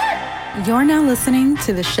You're now listening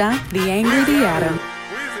to the Chef, the Angry, the Adam.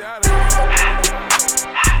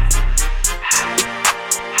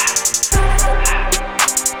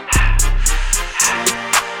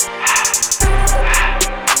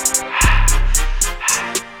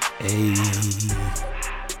 Hey,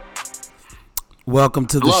 welcome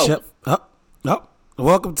to the Chef.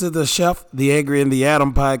 Welcome to the Chef, the Angry, and the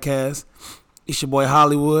Adam podcast. It's your boy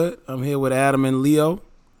Hollywood. I'm here with Adam and Leo.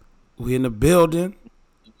 We in the building.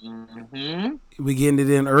 We getting it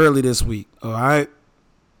in early this week. All right,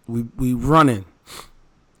 we running.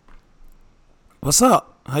 What's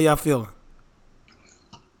up? How y'all feeling?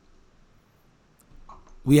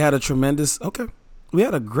 We had a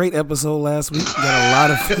great episode last week. We got a lot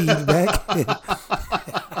of feedback.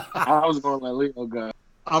 I was going to let Leo go.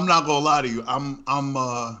 I'm not gonna lie to you. I'm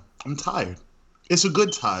tired. It's a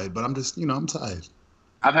good tired, but I'm just, I'm tired.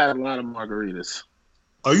 I've had a lot of margaritas.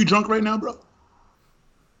 Are you drunk right now, bro?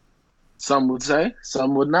 Some would say,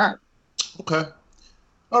 some would not. Okay.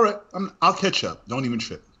 All right. I'll catch up. Don't even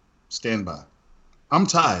trip. Stand by. I'm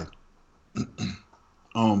tired.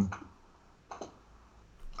 I'm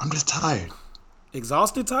just tired.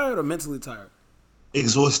 Exhausted tired or mentally tired?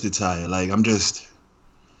 Exhausted tired. Like I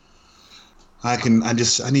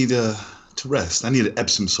need to rest. I need an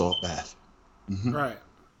Epsom salt bath. Mm-hmm. Right.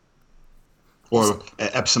 Or an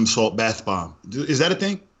Epsom salt bath bomb. Is that a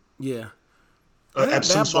thing? Yeah.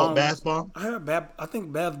 Epsom salt bath bomb? I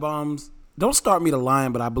think bath bombs, don't start me to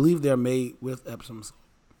lying, but I believe they're made with Epsom salt.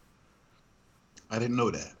 I didn't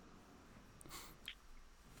know that.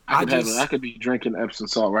 I could be drinking Epsom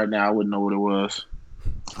salt right now. I wouldn't know what it was.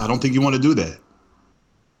 I don't think you want to do that.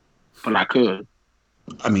 But I could.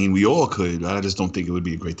 I mean, we all could. I just don't think it would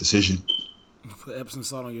be a great decision. Put Epsom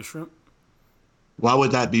salt on your shrimp? Why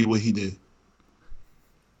would that be what he did?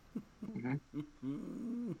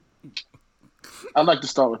 Mm-hmm. I'd like to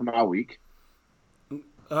start with my week.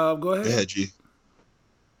 Go ahead. Yeah, G.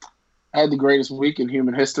 I had the greatest week in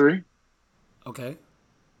human history. Okay.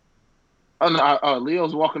 Oh, no,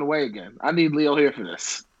 Leo's walking away again. I need Leo here for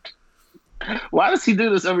this. Why does he do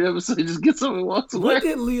this every episode? He just gets up and walks away. What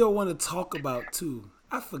did Leo want to talk about, too?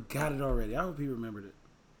 I forgot it already. I hope he remembered it.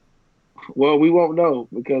 Well, we won't know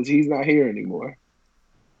because he's not here anymore.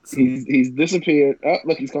 He's disappeared. Oh,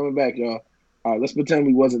 look, he's coming back, y'all. All right, let's pretend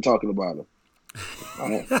we wasn't talking about him. All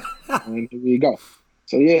right. And here we go.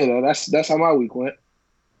 So, yeah, that's how my week went.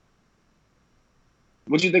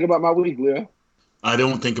 What you think about my week, Leo? I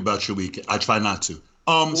don't think about your week. I try not to.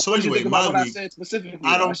 So anyway, my week. I said specifically?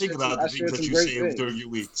 I don't think about the things that you say during your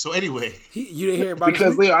week. So anyway, you didn't hear about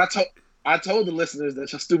because Leo, I told the listeners that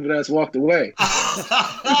your stupid ass walked away.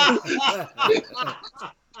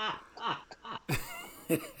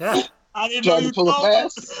 I didn't know you pull a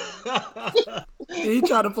fast. He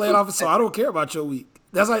tried to play it off, so I don't care about your week.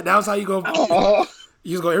 That was how you go.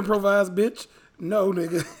 You just gonna improvise, bitch? No,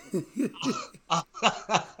 nigga.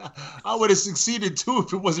 I would have succeeded too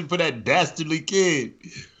if it wasn't for that dastardly kid.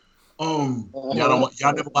 Y'all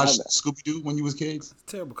never watched Scooby Doo when you was kids? It's a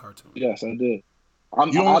terrible cartoon. Yes, I did.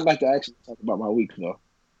 I'd like to actually talk about my week though.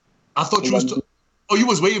 I thought you was. You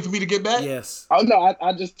was waiting for me to get back? Yes. Oh no,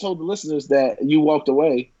 I just told the listeners that you walked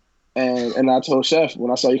away, and I told Chef when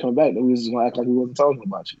I saw you come back that we was just gonna act like we wasn't talking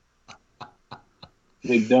about you.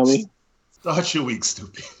 Big dummy. Start your week,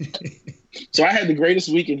 stupid. So I had the greatest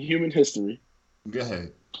week in human history. Go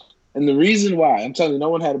ahead. And the reason why, I'm telling you, no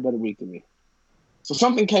one had a better week than me. So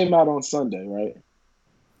something came out on Sunday, right?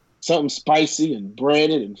 Something spicy and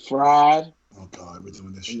breaded and fried. Oh, God, we're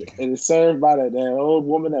doing this shit again. And it's served by that old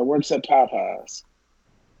woman that works at Popeyes.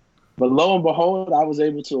 But lo and behold, I was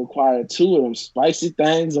able to acquire 2 of them spicy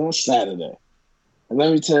things on Saturday. And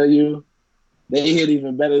let me tell you, they hit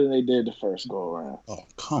even better than they did the first go around. Oh,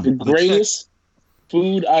 come on. The greatest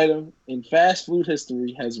food item in fast food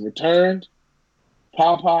history has returned.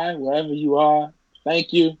 Popeye, wherever you are,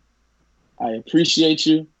 thank you. I appreciate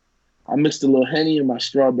you. I mixed a little Henny in my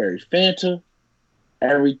strawberry Fanta.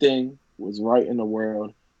 Everything was right in the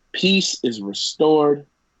world. Peace is restored.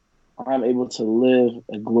 I'm able to live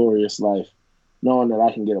a glorious life knowing that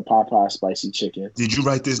I can get a Popeye spicy chicken. Did you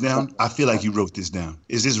write this down? I feel like you wrote this down.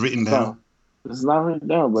 Is this written down? No, this is not written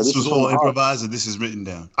down, bro. This was all improvised, or this is written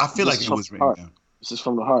down? I feel like it was written down. This is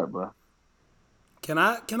from the heart, bro. Can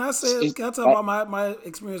I talk about my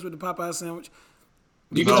experience with the Popeye sandwich?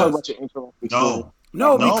 You can talk about your intro.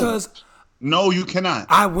 No, because no, you cannot.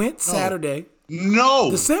 I went Saturday.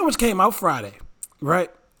 No, the sandwich came out Friday,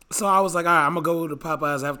 right? So I was like, all right, I'm gonna go to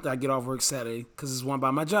Popeyes after I get off work Saturday because it's one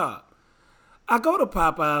by my job. I go to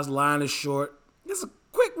Popeyes, line is short. It's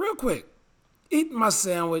real quick. Eating my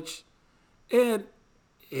sandwich, and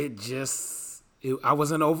it just It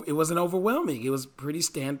wasn't overwhelming. It was pretty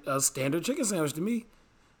standard chicken sandwich to me.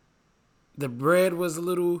 The bread was a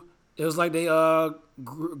little. It was like they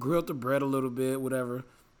grilled the bread a little bit, whatever,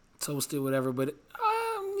 toasted, whatever. But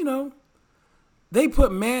they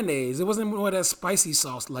put mayonnaise. It wasn't more that spicy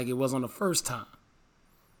sauce like it was on the first time.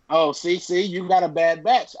 Oh, see, you got a bad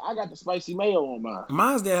batch. I got the spicy mayo on mine.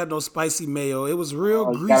 Mine's didn't have no spicy mayo. It was real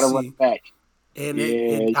greasy. Gotta run it back.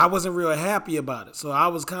 And I wasn't real happy about it. So I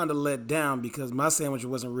was kind of let down because my sandwich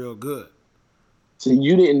wasn't real good. So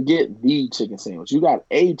you didn't get the chicken sandwich. You got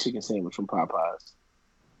a chicken sandwich from Popeyes.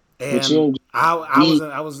 And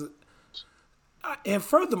and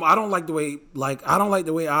furthermore, I don't like the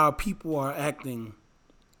way our people are acting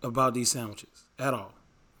about these sandwiches at all.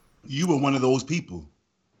 You were one of those people.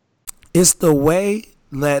 It's the way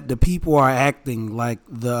that the people are acting, like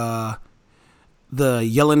the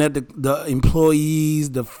yelling at the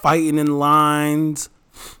employees, the fighting in lines.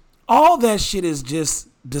 All that shit is just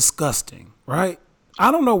disgusting, right?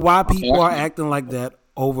 I don't know why people are acting like that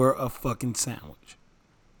over a fucking sandwich.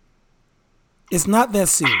 It's not that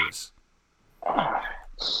serious.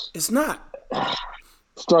 It's not.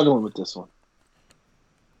 Struggling with this one.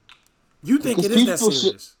 You think it is that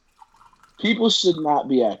serious? People should not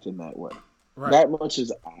be acting that way. Right. That much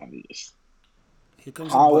is obvious. Here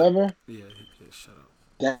comes However, shut up.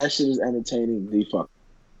 That shit is entertaining the fuck.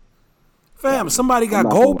 Fam, somebody got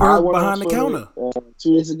Goldberg behind the counter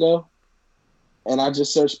 2 days ago, and I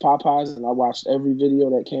just searched Popeyes and I watched every video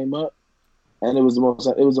that came up, and it was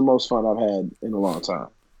the most fun I've had in a long time.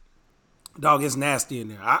 Dog, it's nasty in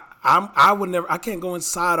there. I can't go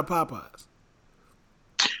inside of Popeyes.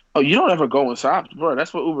 Oh, you don't ever go inside, bro.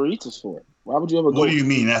 That's what Uber Eats is for. Why would you ever go? What do you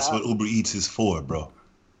mean? That's what Uber Eats is for, bro?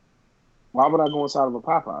 Why would I go inside of a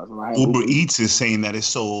Popeyes when I have Uber Eats is saying that it's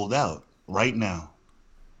sold out right now.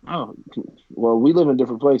 Oh, well, we live in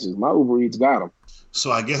different places. My Uber Eats got them.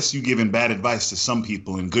 So I guess you giving bad advice to some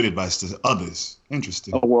people and good advice to others.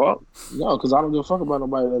 Interesting. Oh, well, no, because I don't give a fuck about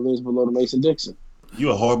nobody that lives below the Mason-Dixon.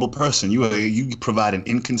 You're a horrible person. You provide an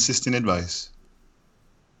inconsistent advice.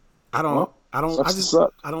 I don't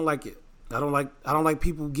like it. I don't like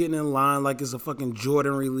people getting in line like it's a fucking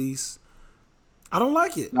Jordan release. I don't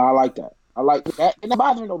like it. No, I like that. I like that. It's not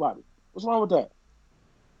bothering nobody. What's wrong with that?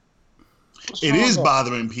 It is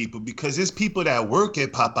bothering people because there's people that work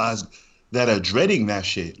at Popeyes that are dreading that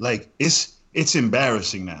shit. Like it's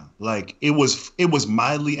embarrassing now. Like it was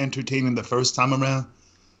mildly entertaining the first time around,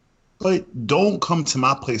 but don't come to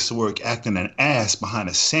my place to work acting an ass behind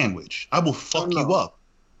a sandwich. I will fuck you up.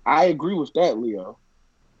 I agree with that, Leo.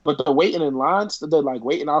 But the waiting in lines, they're like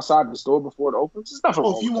waiting outside the store before it opens. It's nothing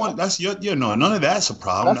wrong. If you want, that. that's your no, none of that's a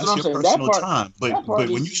problem. That's your personal time. But when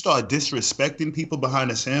you start disrespecting people behind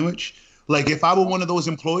a sandwich, like if I were one of those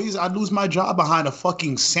employees, I'd lose my job behind a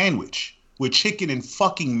fucking sandwich with chicken and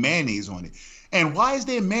fucking mayonnaise on it. And why is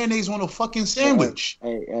there mayonnaise on a fucking sandwich?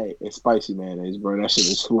 Hey, it's spicy mayonnaise, bro. That shit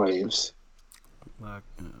is flames.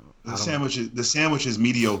 The sandwich is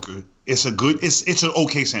mediocre. It's an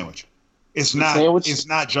okay sandwich. It's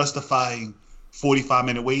not justifying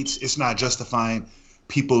 45-minute waits. It's not justifying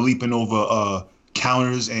people leaping over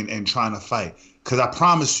counters and trying to fight. Because I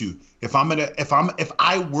promise you, if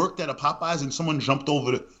I worked at a Popeyes and someone jumped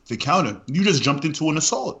over the counter, you just jumped into an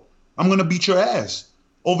assault. I'm gonna beat your ass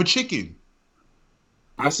over chicken.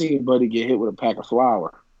 I seen Buddy get hit with a pack of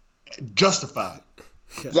flour. Justified.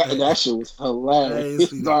 That shit was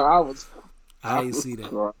hilarious. I didn't see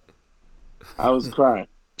that. I was crying.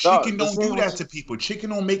 Chicken don't do that to people. Chicken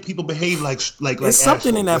don't make people behave like There's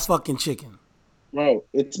something in that fucking chicken. Bro,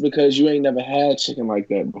 it's because you ain't never had chicken like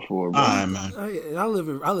that before, bro. All right, man. I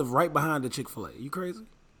live right behind the Chick-fil-A. You crazy?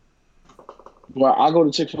 Well, I go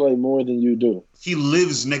to Chick-fil-A more than you do. He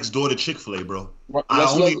lives next door to Chick-fil-A, bro. I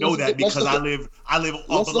only know that because I live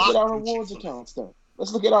off a block. Let's look at our rewards accounts, then.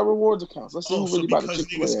 Let's look at our rewards accounts. Let's see who really bought the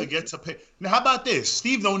Chick-fil-A. Niggas forget to pay. Now, how about this?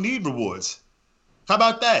 Steve don't need rewards. How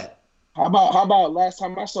about that? How about last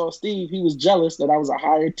time I saw Steve, he was jealous that I was a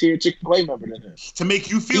higher tier Chick-fil-A member than him. To make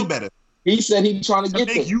you feel better. He said he trying to get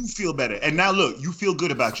make there. you feel better. And now look, you feel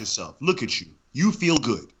good about yourself. Look at you. You feel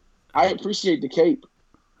good. I appreciate the cape.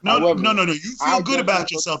 No. You feel good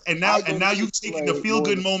about yourself. And now you've taken the feel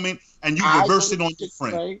good moment and you reversed it on your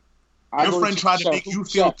friend. Your friend tried to make you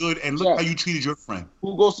feel good, and look how you treated your friend.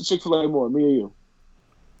 Who goes to Chick-fil-A more, me or you?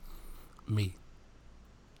 Me.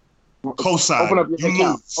 Cosign. Open up your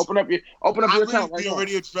account. Lose. Open up your account. We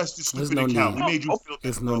already addressed this stupid no account. need. We made you feel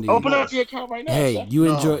There's no need. Open up your account right now. Hey, you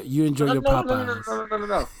enjoy your Popeyes.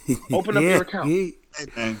 No. Open up your account. Hey,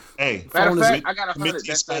 man. Hey. Matter of fact, I got 100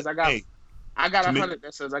 that says I got 100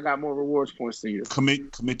 that says I got more rewards points than you.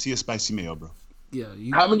 Commit to your spicy mayo, bro. Yeah.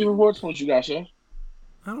 How many rewards points you got, Chef?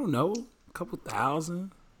 I don't know, a couple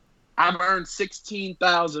thousand. I've earned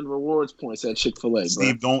 16,000 rewards points at Chick-fil-A,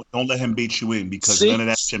 Steve, bro. don't let him bait you in because none of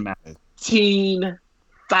that shit matters.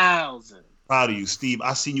 16,000. Proud of you, Steve.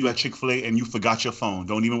 I seen you at Chick-fil-A and you forgot your phone.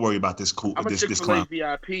 Don't even worry about this I'm a Chick-fil-A clown.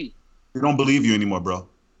 VIP. We don't believe you anymore, bro.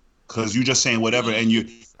 Because you just saying whatever and you're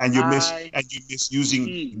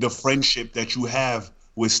misusing the friendship that you have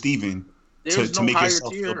with Steven to make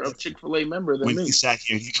yourself feel better. Of Chick-fil-A member than when me. he sat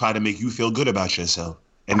here, he tried to make you feel good about yourself.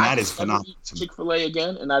 And that is phenomenal. Chick-fil-A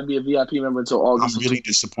again, and I'd be a VIP member until August. I'm really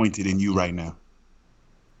disappointed in you right now.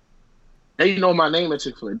 They know my name at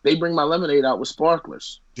Chick-fil-A. They bring my lemonade out with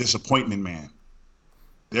sparklers. Disappointment man.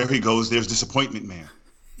 There he goes. There's disappointment man.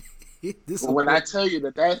 But when I tell you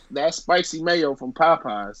that spicy mayo from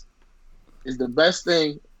Popeyes is the best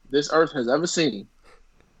thing this earth has ever seen.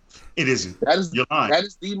 It isn't. You're lying. That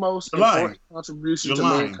is the most important contribution to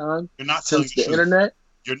mankind. You're not telling since the internet.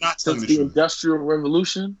 You're not telling since the Industrial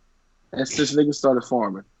Revolution, and since niggas started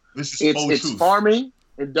farming. This is faux truth. It's farming,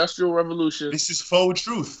 Industrial Revolution. This is faux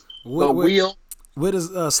truth. Wheel. Where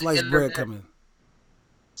does sliced bread come in?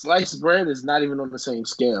 Sliced bread is not even on the same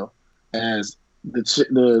scale as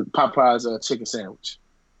the Popeyes chicken sandwich.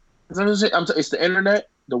 It's the internet,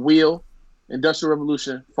 the wheel, Industrial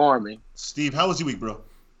Revolution, farming. Steve, how was your week, bro?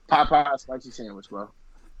 Popeyes spicy sandwich, bro.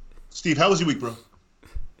 Steve, how was your week, bro?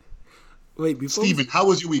 Wait, Steven, how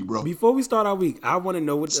was your week, bro? Before we start our week, I want to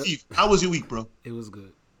know what. Steve, how was your week, bro? It was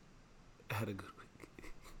good. I had a good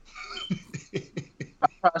week.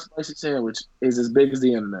 Popeyes spicy sandwich is as big as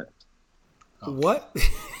the internet. Okay. What?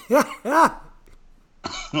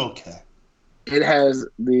 Okay. It has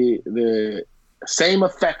the same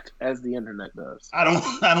effect as the internet does. I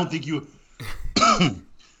don't think you.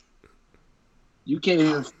 You can't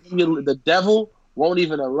even. The devil won't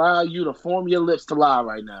even allow you to form your lips to lie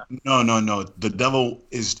right now. No. The devil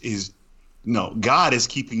is no. God is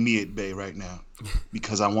keeping me at bay right now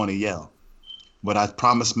because I want to yell. But I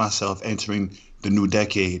promised myself entering the new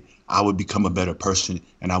decade, I would become a better person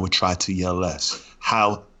and I would try to yell less.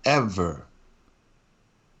 However,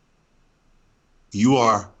 you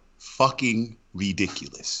are fucking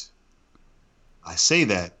ridiculous. I say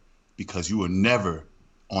that because you were never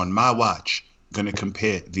on my watch going to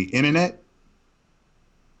compare the internet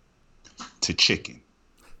to chicken.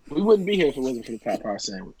 We wouldn't be here if it wasn't for the Popeye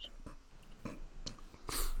sandwich.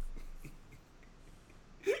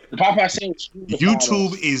 The Popeye sandwich.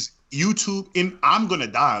 I'm gonna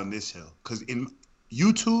die on this hill because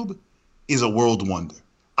YouTube is a world wonder.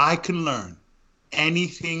 I can learn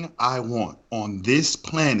anything I want on this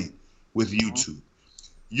planet with YouTube.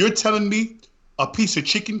 You're telling me a piece of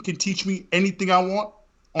chicken can teach me anything I want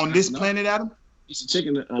on this planet, Adam?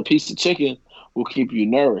 A piece of chicken will keep you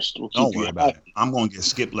nourished. Don't worry about it. I'm going to get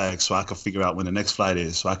skip lag so I can figure out when the next flight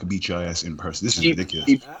is so I can beat your ass in person. This is ridiculous.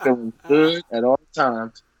 Keep feeling good at all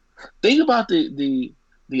times. Think about the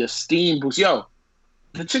esteem boost. Yo,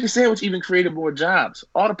 the chicken sandwich even created more jobs.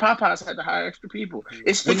 All the Popeyes had to hire extra people.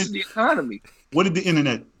 It's fixing the economy. What did the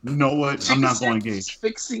internet? You know what? I'm not going to engage. It's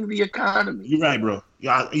fixing the economy. You're right, bro.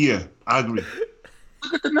 Yeah, I agree.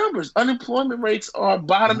 Look at the numbers. Unemployment rates are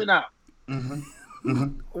bottoming out. Mm-hmm.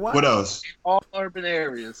 Mm-hmm. Wow. What else? In all urban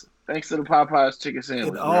areas, thanks to the Popeyes chicken sandwich.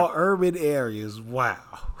 In all urban areas, wow.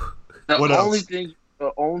 The only thing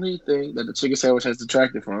that the chicken sandwich has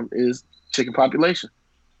detracted from is chicken population.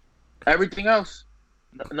 Everything else,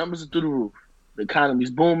 the numbers are through the roof. The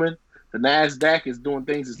economy's booming. The NASDAQ is doing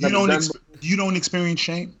things it's never done. You don't experience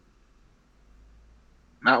shame?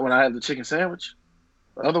 Not when I have the chicken sandwich.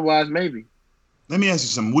 Otherwise, maybe. Let me ask you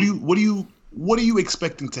something. What are you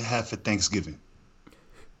expecting to have for Thanksgiving?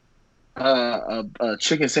 A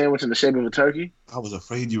chicken sandwich in the shape of a turkey. I was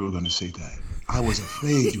afraid you were going to say that. I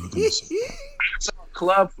saw a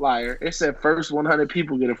club flyer. It said first 100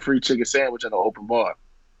 people get a free chicken sandwich at an open bar.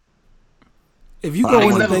 If you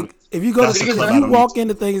walk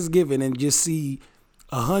into Thanksgiving and just see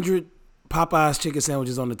 100 Popeyes chicken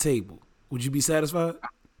sandwiches on the table, would you be satisfied?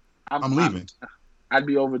 I'm leaving. I'd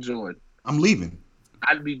be overjoyed. I'm leaving.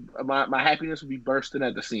 My happiness would be bursting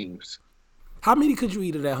at the seams. How many could you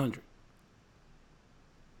eat of that 100?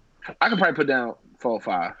 I could probably put down 4 or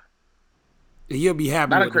 5. You'll be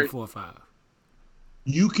happy with the 4 or 5.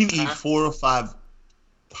 You can eat 4 or 5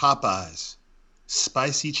 Popeyes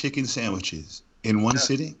spicy chicken sandwiches in one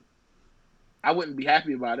sitting. I wouldn't be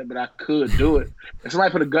happy about it, but I could do it. If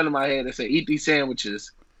somebody put a gun in my head and said, "Eat these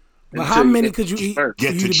sandwiches," but how many could you eat?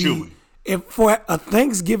 Get to chewing. If for a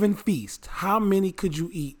Thanksgiving feast, how many could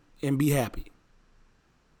you eat and be happy?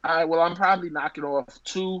 All right. Well, I'm probably knocking off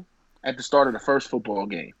 2 at the start of the first football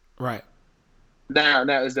game. Right. Now,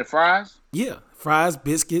 is there fries? Yeah, fries,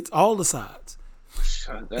 biscuits, all the sides.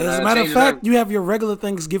 As a matter of fact, everything. you have your regular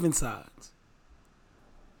Thanksgiving sides.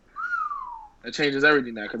 That changes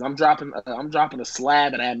everything now because I'm dropping a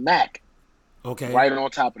slab of that mac. Okay. Right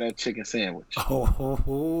on top of that chicken sandwich.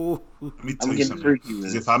 Oh. Let me tell you something.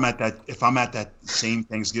 If I'm at that same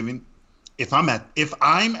Thanksgiving, if I'm at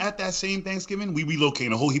that same Thanksgiving, we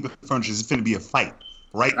relocating a whole heap of furniture. It's finna be a fight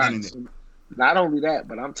right then and there. So not only that,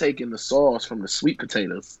 but I'm taking the sauce from the sweet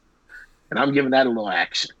potatoes, and I'm giving that a little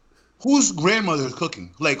action. Whose grandmother is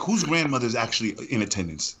cooking? Like whose grandmother is actually in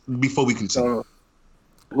attendance? Before we continue. So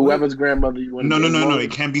whoever's grandmother you want. No. It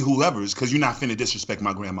can't be whoever's because you're not finna disrespect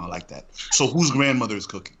my grandma like that. So whose grandmother is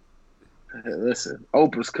cooking? Listen,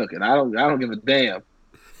 Oprah's cooking. I don't give a damn.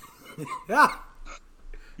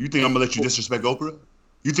 You think I'm gonna let you disrespect Oprah?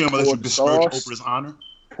 You think I'm gonna let you disparage Oprah's honor?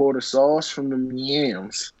 Pour the sauce from the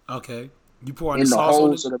yams. Okay. You pour in the sauce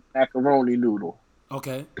holes of the macaroni noodle.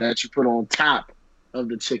 Okay. That you put on top of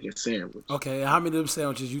the chicken sandwich. Okay. How many of them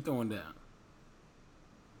sandwiches you throwing down?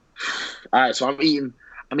 All right, so I'm eating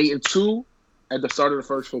 2 at the start of the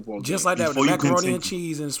first football game. Just like that, with the macaroni and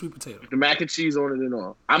cheese and the sweet potato. The mac and cheese on it and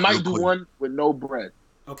all. I might do one with no bread.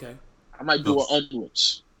 Okay. I might do an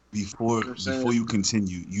onions. Before you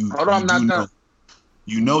continue, you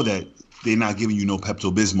know that they're not giving you no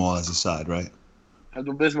Pepto-Bismol as a side, right?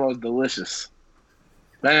 Pepto-Bismol is delicious.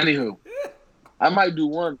 But anywho, I might do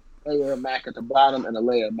one layer of mac at the bottom and a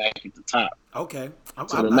layer of mac at the top. Okay.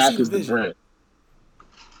 So the mac is the bread.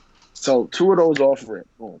 So 2 of those off rip.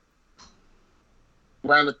 Boom.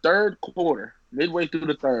 Around the third quarter, midway through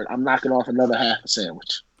the third, I'm knocking off another half a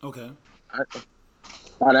sandwich. Okay. All right.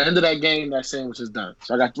 By the end of that game, that sandwich is done.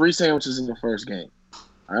 So I got 3 sandwiches in the first game.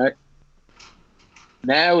 All right.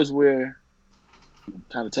 Now is where you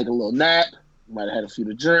kind of take a little nap. You might have had a few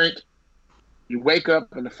to drink. You wake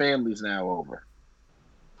up and the family's now over.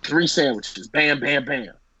 3 sandwiches. Bam, bam,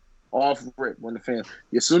 bam. Off rip when the family.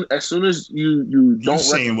 As soon as you don't. You're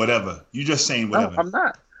saying whatever. You just saying whatever. No, I'm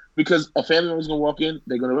not. Because a family member's going to walk in.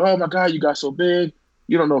 They're going to, oh my God, you got so big.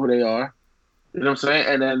 You don't know who they are. You know what I'm saying?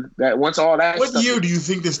 And then that once all that. What year do you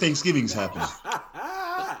think this Thanksgiving's happening?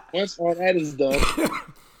 Once all that is done.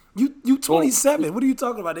 You 27. What are you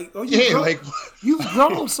talking about? You've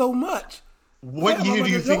grown so much. What year do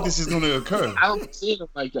you think this is going to occur? I don't see them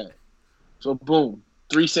like that. So boom,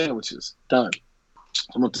 3 sandwiches done.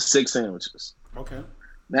 I'm up to 6 sandwiches. Okay.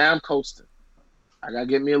 Now I'm coasting. I gotta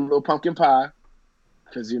get me a little pumpkin pie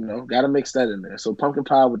because gotta mix that in there. So pumpkin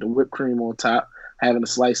pie with the whipped cream on top, having a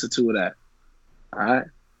slice or 2 of that. All right.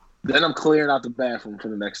 Then I'm clearing out the bathroom for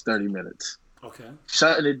the next 30 minutes. Okay.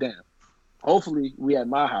 Shutting it down. Hopefully we at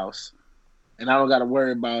my house, and I don't gotta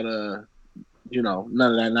worry about none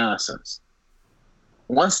of that nonsense.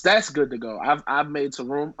 Once that's good to go, I've made some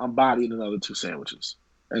room. I'm bodying another 2 sandwiches,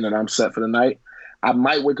 and then I'm set for the night. I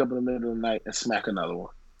might wake up in the middle of the night and smack another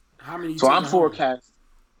one. How many? So I'm forecasting.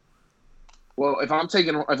 Well, if I'm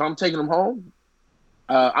taking them home,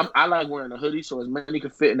 I like wearing a hoodie, so as many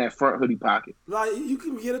can fit in that front hoodie pocket. Like you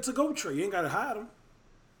can get a to-go tray. You ain't gotta hide them.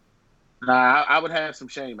 Nah, I would have some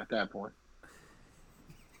shame at that point.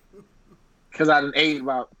 Because I done ate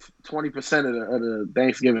about 20% of the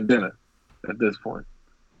Thanksgiving dinner at this point.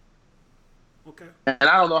 Okay. And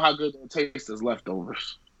I don't know how good they'll taste as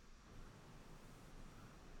leftovers.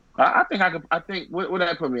 I think I could. I think what did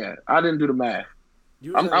that put me at? I didn't do the math.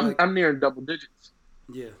 I'm nearing double digits.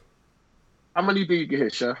 Yeah. How many do you think you can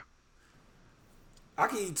hit, Chef? I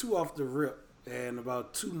can eat 2 off the rip and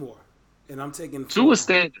about 2 more, and I'm taking 2 is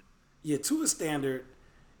standard. Yeah, 2 is standard,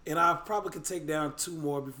 and I probably could take down 2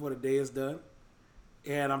 more before the day is done,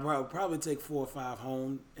 and I'm probably take 4 or 5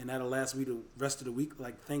 home, and that'll last me the rest of the week,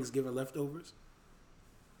 like Thanksgiving leftovers.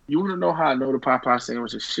 You want to know how I know the Popeyes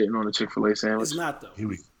sandwich is shitting on the Chick-fil-A sandwich? It's not though.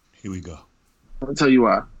 Here we go. I'll tell you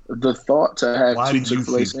why. The thought to have 2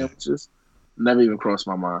 Chick-fil-A sandwiches never even crossed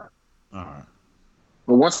my mind. All right.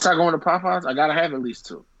 But once I go into Popeyes, I gotta have at least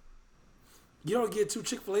 2. You don't get 2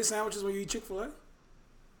 Chick-fil-A sandwiches when you eat Chick-fil-A?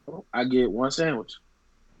 I get 1 sandwich.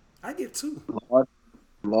 I get 2.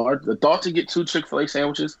 Lord, the thought to get 2 Chick-fil-A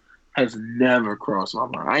sandwiches has never crossed my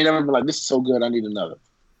mind. I ain't never been like, this is so good, I need another.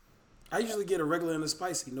 I usually get a regular and a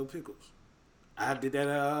spicy, no pickles. I did that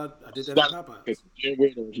at Popeyes. You're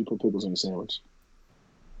weird if you put pickles in the sandwich.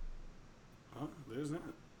 Oh, there's that.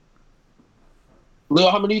 Lil,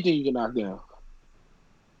 how many do you think you can knock down?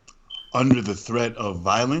 Under the threat of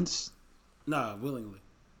violence? Nah, willingly.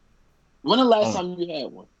 When the last time you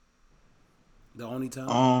had one? The only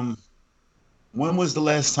time. When was the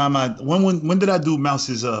last time when did I do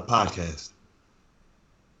Mouse's podcast?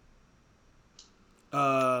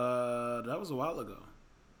 That was a while ago.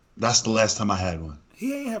 That's the last time I had one.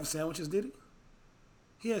 He ain't have sandwiches, did he?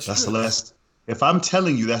 Yeah, that's the last. If I'm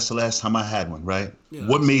telling you that's the last time I had one, right? Yeah,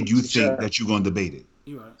 what made you think that you're gonna debate it?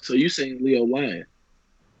 You right. So you saying Leo lying?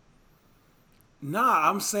 Nah,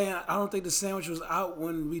 I'm saying I don't think the sandwich was out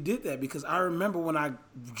when we did that because I remember when I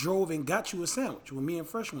drove and got you a sandwich when me and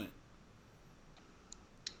Fresh went.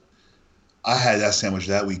 I had that sandwich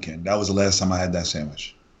that weekend. That was the last time I had that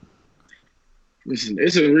sandwich. Listen,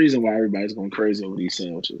 it's a reason why everybody's going crazy over these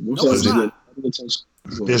sandwiches.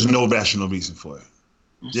 There's no rational reason for it.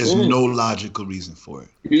 There's no logical reason for it.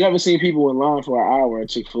 You never seen people in line for an hour at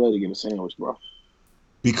Chick-fil-A to get a sandwich, bro?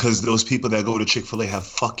 Because those people that go to Chick-fil-A have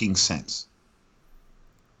fucking sense.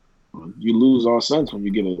 You lose all sense when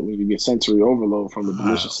you get sensory overload from the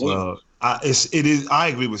delicious sandwich. I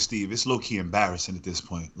agree with Steve. It's low key embarrassing at this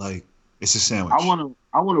point. Like it's a sandwich. I want to.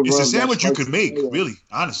 It's a sandwich you could make, really,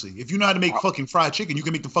 honestly. If you know how to make fucking fried chicken, you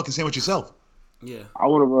can make the fucking sandwich yourself. Yeah. I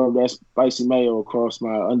want to rub that spicy mayo across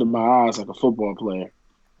under my eyes like a football player.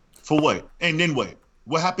 For what? And then what?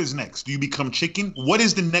 What happens next? Do you become chicken? What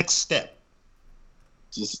is the next step?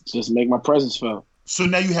 Just make my presence felt. So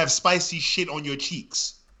now you have spicy shit on your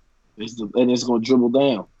cheeks. And it's gonna dribble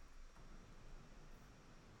down.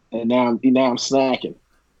 And now I'm snacking.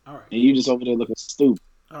 All right. And you just over there looking stupid.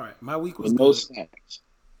 All right. My week was no snacks.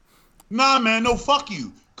 Nah, man, no, fuck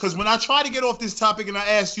you. Because when I tried to get off this topic and I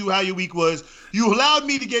asked you how your week was, you allowed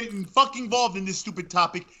me to get fucking involved in this stupid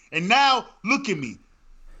topic. And now, look at me.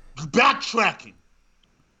 Backtracking.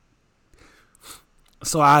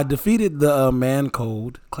 So I defeated the man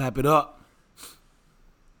code. Clap it up.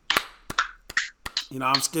 You know,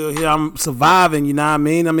 I'm still here. I'm surviving. You know what I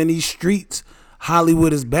mean? I'm in these streets.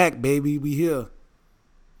 Hollywood is back, baby. We here.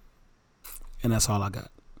 And that's all I got.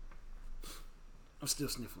 I'm still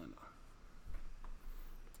sniffling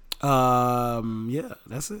though. Yeah,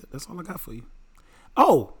 that's it. That's all I got for you.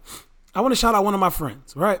 Oh, I want to shout out one of my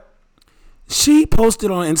friends, right? She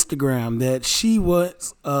posted on Instagram that she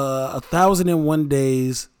was 1,001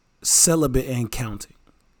 days celibate and counting.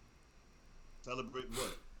 Celebrate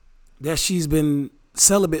what? That she's been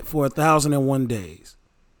celibate for 1,001 days.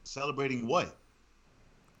 Celebrating what?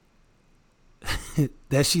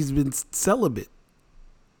 That she's been celibate.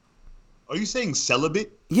 Are you saying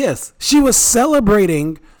celibate? Yes. She was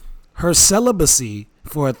celebrating her celibacy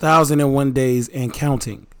for 1,001 days and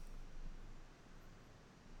counting.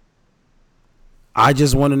 I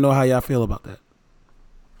just want to know how y'all feel about that.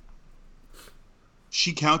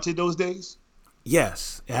 She counted those days?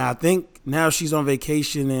 Yes. And I think now she's on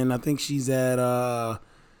vacation and I think she's at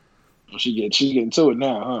She's getting to it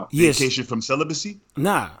now, huh? Yes. Vacation from celibacy?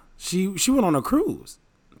 Nah. She went on a cruise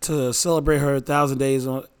to celebrate her 1,000 days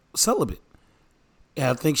on celibate. And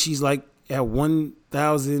I think she's like at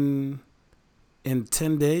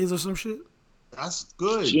 1,010 days or some shit. That's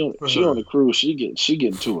good. She on a cruise. She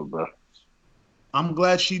getting to it, bro. I'm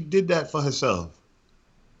glad she did that for herself.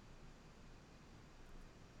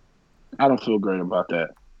 I don't feel great about that.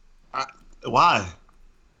 Why?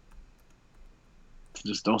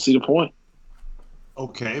 Just don't see the point.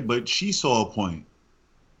 Okay, but she saw a point.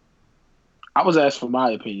 I was asked for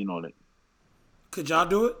my opinion on it. Could y'all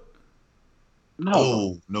do it?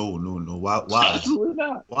 No. No. Why? Absolutely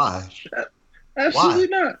not. Why? Absolutely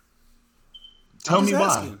not. Tell me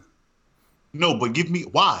why. No, but give me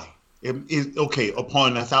why. Okay,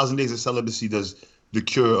 upon 1,000 days of celibacy, does the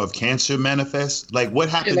cure of cancer manifest? Like, what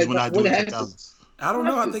happens when I do it 1,000? I don't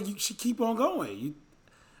know. I think you should keep on going.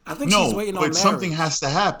 I think she's waiting on marriage. But something has to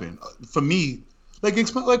happen. For me, all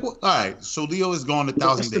right, so Leo is gone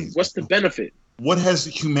 1,000 days. What's the benefit? What has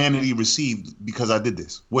humanity received because I did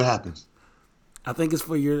this? What happens? I think it's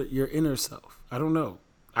for your inner self. I don't know.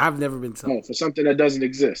 I've never been told. Oh, for something that doesn't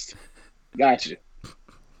exist. Gotcha.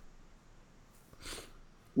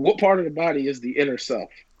 What part of the body is the inner self?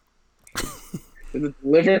 Is it the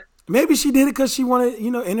liver? Maybe she did it because she wanted,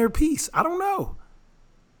 inner peace. I don't know.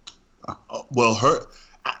 Well,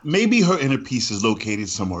 maybe her inner peace is located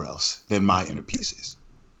somewhere else than my inner peace is.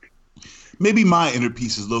 Maybe my inner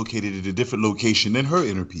peace is located at a different location than her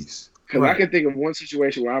inner peace. Because I can think of one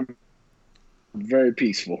situation where I'm very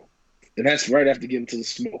peaceful, and that's right after getting to the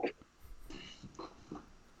smoke.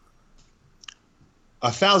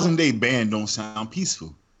 1,000-day ban don't sound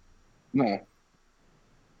peaceful. No.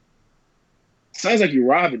 Sounds like you're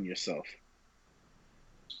robbing yourself.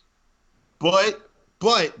 But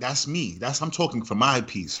that's me. I'm talking for my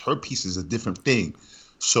peace. Her peace is a different thing.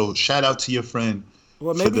 So shout out to your friend.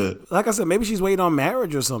 Well, maybe, like I said, maybe she's waiting on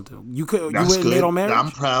marriage or something. You wait on marriage? I'm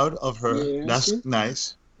proud of her. Yeah, that's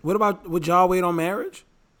nice. What about, would y'all wait on marriage?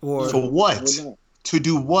 Or for what? To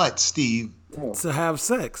do what, Steve? Oh. To have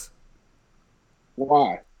sex.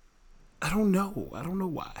 Why? I don't know. I don't know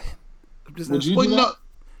why. Would you do that?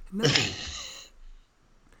 No.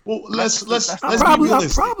 Well, let's be I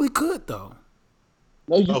realistic. probably could though.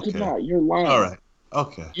 No, you could not. You're lying. All right.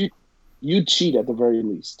 Okay. You'd cheat at the very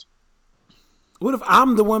least. What if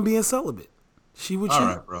I'm the one being celibate? She would cheat. All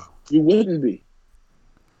right, bro. You wouldn't be.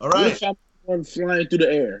 All right. What if I'm the one flying through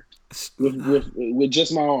the air with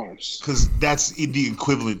just my arms? Because that's the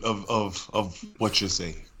equivalent of what you're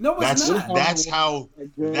saying. No, it's not. That's how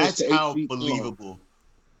believable.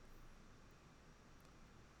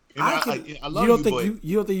 I love you think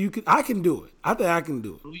you could? I can do it. I think I can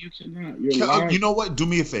do it. No, you cannot. You're lying. You know what? Do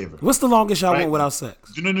me a favor. What's the longest y'all went without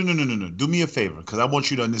sex? No. Do me a favor, because I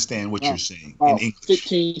want you to understand what you're saying in English.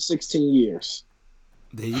 15, 16 years.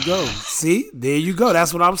 There you go. See? There you go.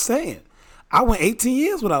 That's what I'm saying. I went 18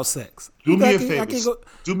 years without sex. Do me a favor.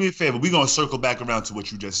 Do me a favor. We're going to circle back around to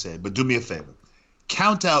what you just said, but do me a favor.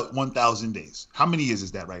 Count out 1,000 days. How many years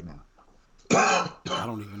is that right now? I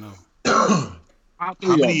don't even know. How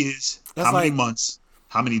many years? How many months?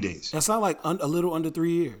 How many days? That's not like a little under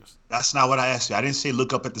 3 years. That's not what I asked you. I didn't say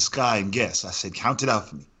look up at the sky and guess. I said count it out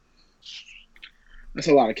for me. That's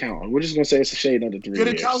a lot of counting. We're just gonna say it's a shade under 3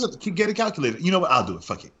 years. Get a calculator. You know what? I'll do it.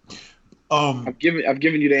 Fuck it. I've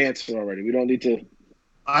given you the answer already. We don't need to.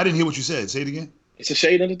 I didn't hear what you said. Say it again. It's a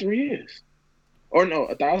shade under 3 years. Or no,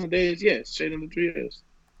 1,000 days. Yeah, it's a shade under 3 years.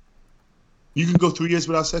 You can go 3 years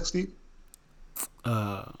without sex, Steve?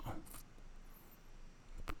 I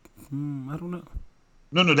don't know.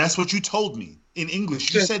 No, that's what you told me in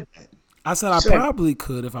English. You said that. I said I probably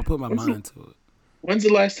could if I put my mind to it. When's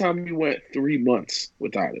the last time you went 3 months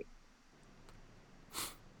without it?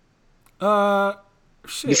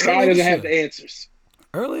 Shit. The sky doesn't have the answers.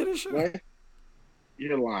 Earlier this year? Right?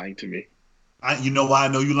 You're lying to me. You know why I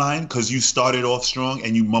know you lying? Because you started off strong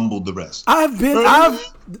and you mumbled the rest. I've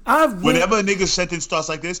Whenever a nigga's sentence starts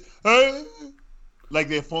like this, like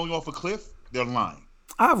they're falling off a cliff, they're lying.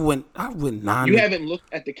 I've went 9. You haven't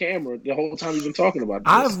looked at the camera the whole time you've been talking about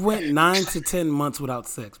this. I've went 9 to 10 months without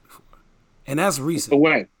sex before, and that's recent.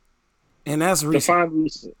 When? And that's recent.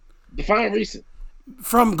 Define recent.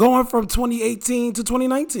 From going from 2018 to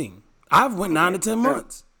 2019, I've went 9 to 10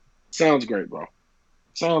 months. Sounds great, bro.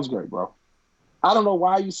 I don't know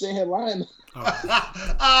why you sit here lying.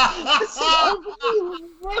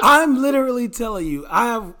 I'm literally telling you,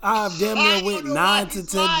 I have damn near went 9 to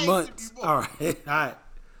 10 months. All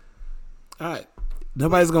right.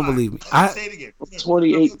 Nobody's gonna believe me. Say it again.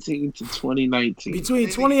 2018 to 2019. Between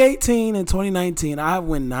 2018 and 2019, I have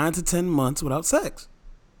went 9 to 10 months without sex.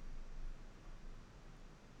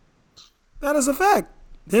 That is a fact.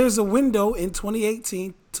 There's a window in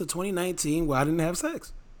 2018 to 2019 where I didn't have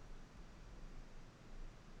sex.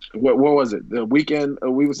 What was it? The weekend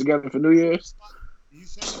we was together for New Year's? He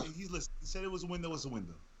said it was a window. It was a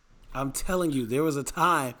window. I'm telling you, there was a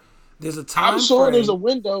time. There's a time. I'm sure there's a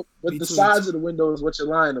window, but the size of the window is what you're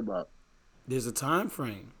lying about. There's a time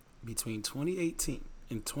frame between 2018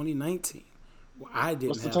 and 2019 where I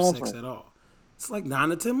didn't have sex at all. It's like 9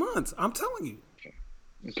 to 10 months. I'm telling you.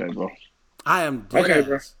 Okay, bro. I am dead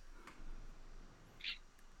bro.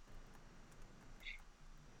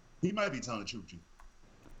 He might be telling the truth, G.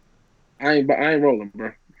 I ain't rolling,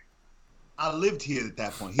 bro. I lived here at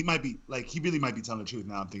that point. He really might be telling the truth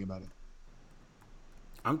now I'm thinking about it.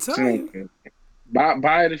 I'm telling you.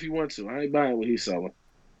 Buy it if you want to. I ain't buying what he's selling.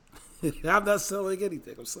 I'm not selling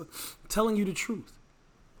anything. I'm telling you the truth.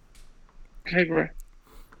 Okay, bro.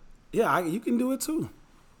 Yeah, you can do it too.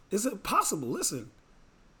 Is it possible? Listen.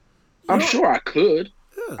 I'm sure I could.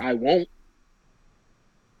 Yeah. I won't.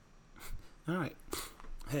 All right.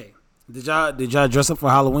 Hey, did y'all dress up for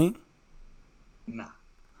Halloween? Nah.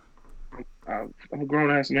 I'm a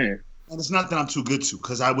grown ass man. And it's not that I'm too good to,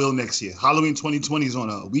 because I will next year. Halloween 2020 is on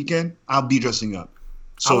a weekend. I'll be dressing up.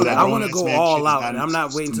 So I want to go all out, and I'm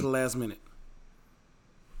not waiting to the last minute.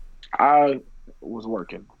 I was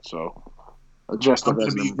working, so I dressed up. I'm going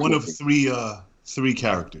to be one of three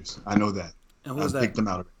characters. I know that. And who's that? I picked them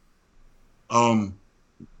out. I'll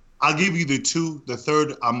give you the two. The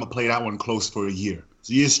third, I'm going to play that one close for a year. It's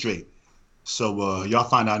a year straight. So y'all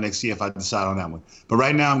find out next year if I decide on that one. But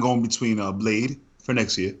right now I'm going between Blade for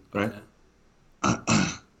next year, right? Okay.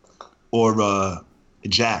 Or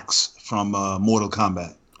Jax from Mortal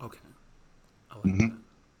Kombat. Okay. I like that.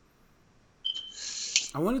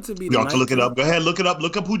 I want it to be. You have to look it up. Go ahead, look it up.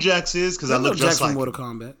 Look up who Jax is, because I look just Jax like from Mortal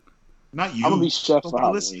Kombat. Not you. I'm gonna be Chef for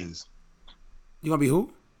Halloween. You gonna be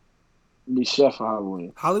who? Be Chef for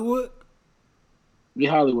Halloween. Hollywood? Be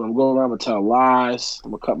Hollywood. I'm going around and tell lies.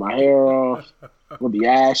 I'm gonna cut my hair off. I'm gonna be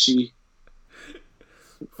ashy.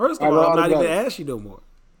 First of all, I'm not even ashy no more.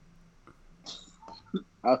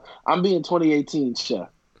 I'm being 2018 Chef.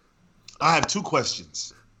 I have two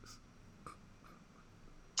questions.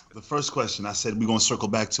 The first question. I said we're gonna circle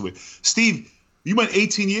back to it. Steve, you went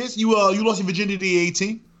 18 years. You lost your virginity at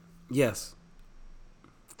 18. Yes.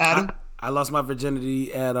 Adam, I lost my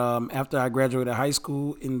virginity at after I graduated high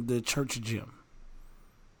school in the church gym.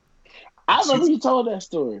 I remember you told that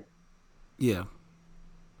story. Yeah.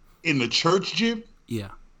 In the church gym? Yeah.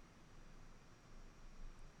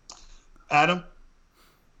 Adam?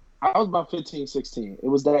 I was about 15, 16. It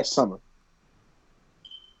was that summer.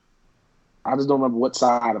 I just don't remember what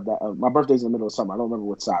side of that. My birthday's in the middle of summer. I don't remember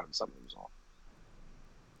what side of the summer it was on.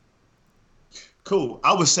 Cool.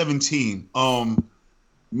 I was 17.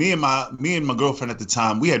 Me and my girlfriend at the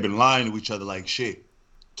time, we had been lying to each other like shit,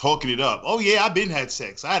 talking it up. Oh yeah, I've been had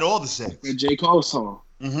sex. I had all the sex. The J. Cole song.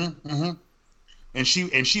 And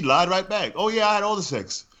she lied right back. Oh yeah, I had all the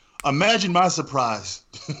sex. Imagine my surprise.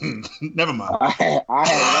 Never mind. I had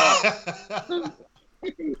that.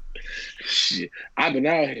 Shit, I've been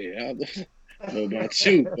out here. I don't know about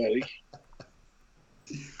you, buddy.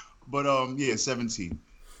 But yeah, 17.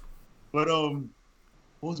 But what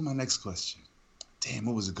was my next question? Damn,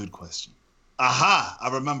 what was a good question? Aha, I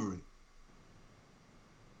remember it.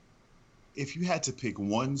 If you had to pick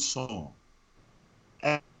one song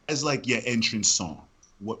as like your entrance song,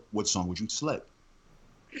 what song would you select?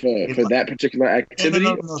 For that particular activity?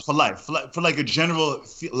 No, for life. For like a general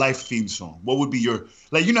life theme song. What would be your,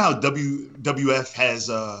 like, you know how WWF has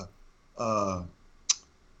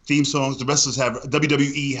theme songs? The wrestlers have,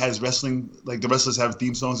 WWE has wrestling, like the wrestlers have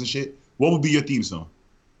theme songs and shit. What would be your theme song?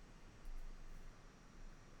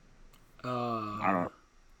 I don't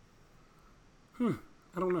know.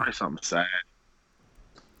 Probably something sad.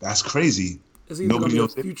 That's crazy. It's either gonna be a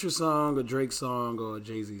Future song, a Drake song, or a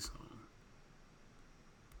Jay-Z song.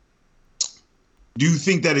 Do you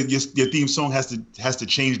think that your theme song has to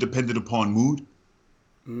change depending upon mood?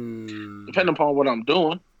 Depending upon what I'm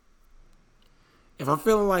doing. If I'm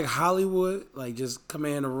feeling like Hollywood, like just come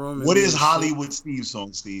in the room. And what is Hollywood's theme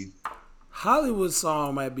song, Steve? Hollywood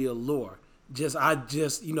song might be Allure. I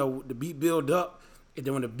just the beat build up, and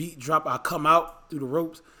then when the beat drop, I come out through the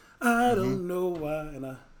ropes. I don't know why, and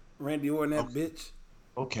I Randy Orton that bitch.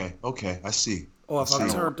 Okay, I see. Or if I'm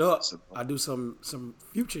turned up, I do some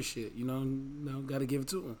Future shit. Got to give it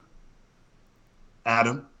to him.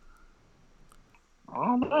 Adam? I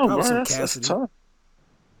don't know, bro. That's tough.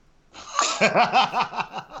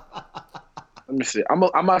 Let me see. I'm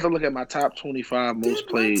about to look at my top 25 most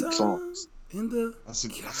played songs. That's a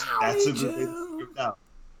good.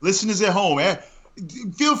 Listeners at home,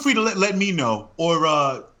 feel free to let me know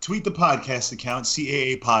or tweet the podcast account,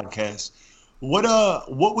 CAA Podcast.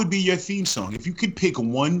 What would be your theme song? If you could pick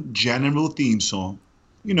one general theme song,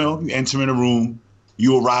 you enter in a room,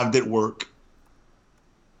 you arrived at work,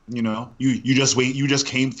 you just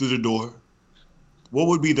came through the door. What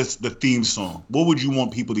would be the theme song? What would you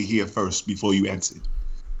want people to hear first before you entered?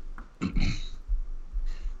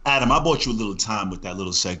 Adam, I bought you a little time with that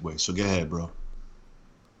little segue, so go ahead, bro.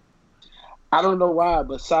 I don't know why,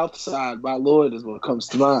 but Southside by Lloyd is what comes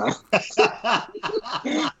to mind. It's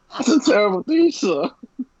a terrible theme song.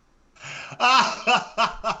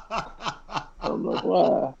 I don't know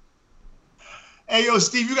why. Hey, yo,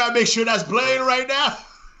 Steve, you gotta make sure that's playing right now.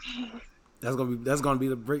 That's gonna be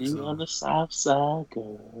the break song. On the South Side,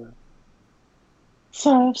 girl.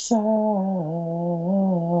 South Side.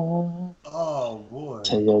 Oh boy.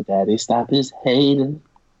 Tell your daddy stop his hating.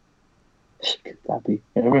 Stop it.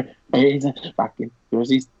 Hating. Rocking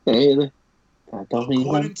Jersey's hating.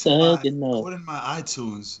 According to my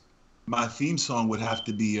iTunes, my theme song would have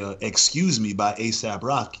to be "Excuse Me" by A$AP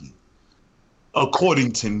Rocky.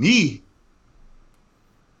 According to me,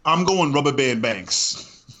 I'm going Rubber Band Banks.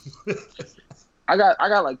 I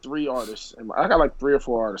got like 3 artists. I got like 3 or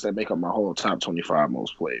 4 artists that make up my whole top 25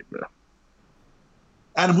 most played, bro.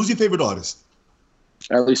 Adam, who's your favorite artist?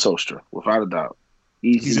 Ellie Sostra, without a doubt.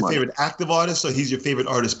 He's your favorite active artist, or he's your favorite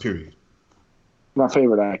artist, period? My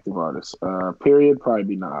favorite active artist, period, probably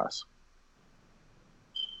be Nas.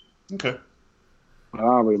 Okay. I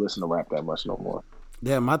don't really listen to rap that much no more.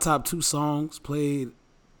 Yeah, my top 2 songs played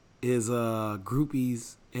is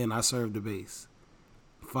Groupies and I Serve the Bass,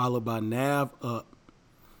 followed by Nav Up,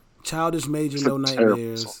 Childish Major, No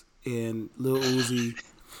Nightmares, and Lil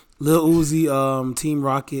Uzi, Team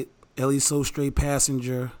Rocket, Ellie Sostra,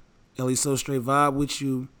 Passenger, Ellie Sostra, Vibe With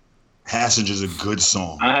You. Passenger's a good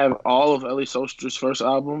song. I have all of Ellie Sostra's first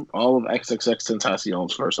album, all of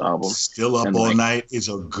XXXTentacion's first album. Still Up All Night is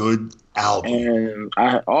a good album. And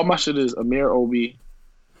all my shit is Amir Obi,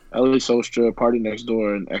 Ellie Sostra, Party Next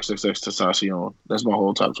Door, and XXXTentacion. That's my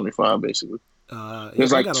whole top 25, basically.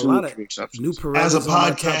 There's like got two a lot or of three exceptions. new Pirellis. As a on my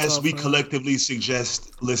top podcast, we 5. collectively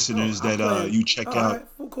suggest listeners that playing, you check out. Right,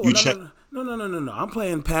 well, cool. You No, check. No. I'm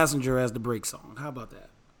playing Passenger as the break song. How about that?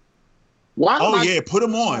 Why? Put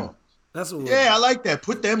them on. That's what. Yeah, I like that.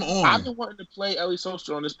 Put them on. I've been wanting to play Ellie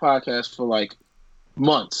Soster on this podcast for like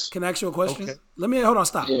months. Can I ask you a question? Okay. Hold on.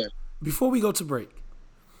 Stop. Yeah. Before we go to break,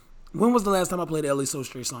 when was the last time I played Ellie So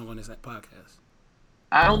Straight song on this podcast?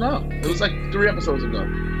 I don't know. It was like 3 episodes ago. Oh,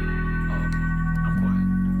 okay. I'm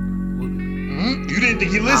quiet. You didn't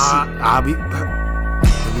think he listened. I'll be.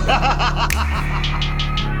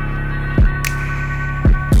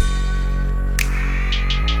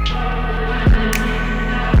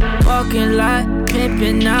 Parking lot,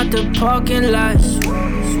 pimping out the parking lots.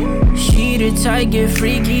 She the type get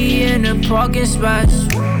freaky in the parking spots.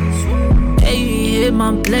 Baby, hit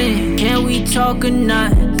my bling, can we talk or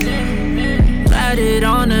not? Ride it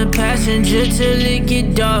on the passenger till it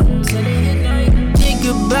get dark. Think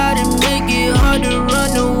about it, make it hard to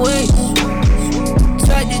run away.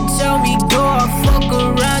 Tried to tell me go, I fuck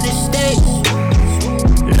around the States.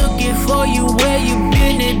 Looking for you where you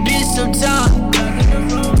been, it been some time.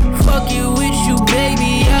 Fucking with you,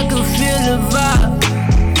 baby, I can feel the vibe.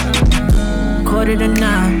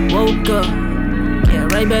 8:45, woke up, yeah,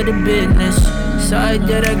 right back to business. Sorry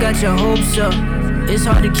that I got your hopes up. It's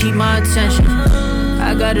hard to keep my attention.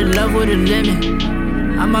 I got a love with a limit.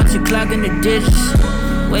 I'm out to clocking the digits.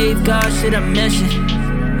 Wave guard shit I mentioned.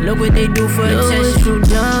 Look what they do for attention. What you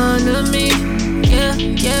done to me, yeah,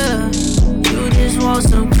 yeah. You just want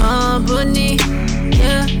some company,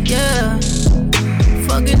 yeah, yeah.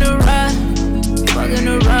 Fucking the ride. Fuck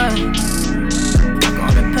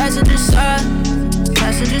on the passenger side.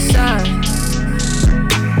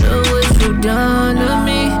 Look what you done to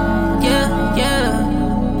me, yeah,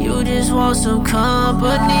 yeah. You just want some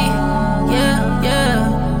company, yeah, yeah.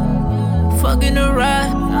 Fucking the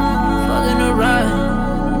ride.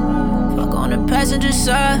 Fuck on the passenger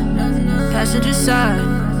side.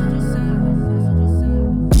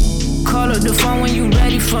 Call up the phone when you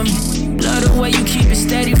ready for me. Love the way you keep it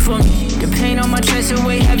steady for me. The pain on my chest is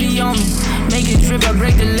way heavy on me. Make it drip, I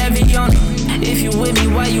break the levee on it. If you with me,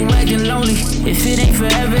 why you acting lonely? If it ain't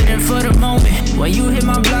forever, then for the moment. When you hit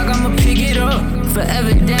my block, I'ma pick it up.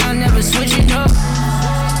 Forever down, never switch it up.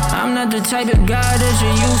 I'm not the type of guy that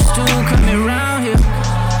you used to coming around here.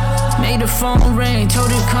 Made the phone ring,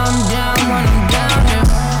 told it come down when I'm down here.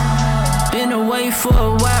 Been away for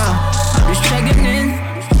a while, I'm just checking in.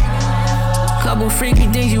 Couple freaky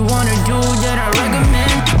things you wanna do that I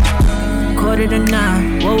recommend.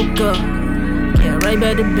 8:45, woke up, yeah, right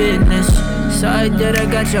back to business. Sorry that I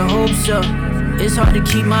got your hopes up. It's hard to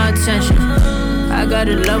keep my attention. I got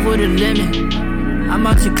a love with a limit. I'm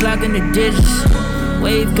out to clocking the digits.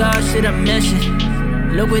 Wave guard shit I mentioned.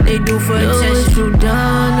 Look what they do for attention. What you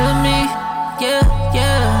done to me, yeah,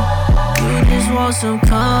 yeah. You just want some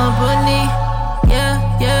company, yeah,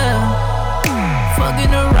 yeah.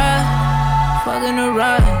 Fucking the ride. Fuck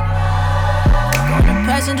on the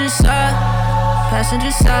passenger side.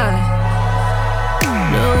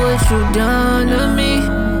 Look what you done to me,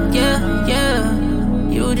 yeah, yeah.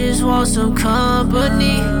 You just want some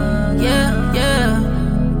company, yeah, yeah.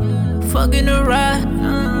 Fucking the ride.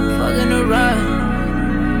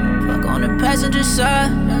 Fuck on the passenger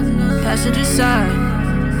side.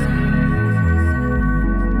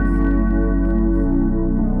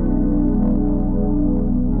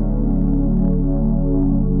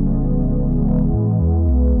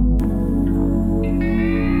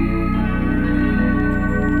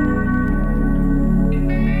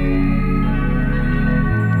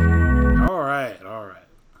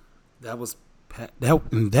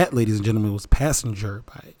 That, ladies and gentlemen, was Passenger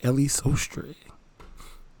by Ellie Sostre.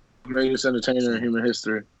 Greatest entertainer in human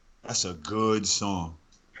history. That's a good song.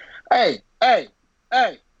 Hey. Why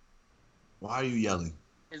are you yelling?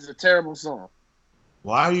 It's a terrible song.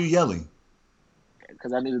 Why are you yelling?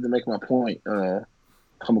 Because I needed to make my point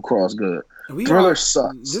come across good. Thriller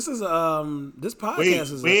sucks. This is this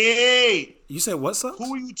podcast Wait. You said what sucks?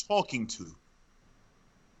 Who are you talking to?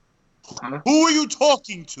 Huh? Who are you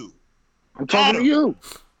talking to? I'm talking to you.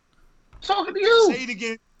 Say it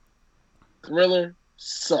again. Thriller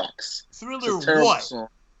sucks. Thriller what? Song.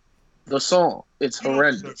 The song. It's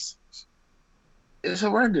horrendous. It's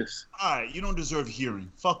horrendous. All right, you don't deserve hearing.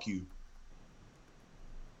 Fuck you.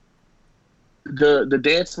 The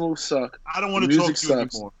dance moves suck. I don't want to talk to you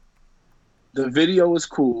anymore. The video is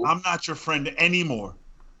cool. I'm not your friend anymore.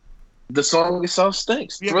 The song itself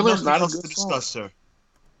stinks. We have Thriller's nothing not else a good to discuss, sir.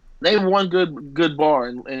 Name one good bar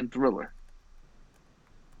in Thriller.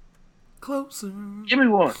 Closer. Give me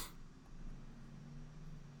one.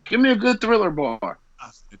 Give me a good Thriller bar. I'm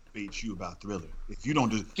not going to debate you about Thriller. If you don't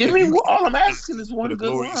do, give me all I'm asking is one good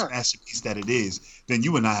line. The glorious masterpiece that it is, then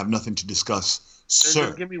you and I have nothing to discuss, sir.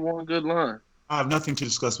 Just give me one good line. I have nothing to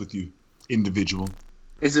discuss with you, individual.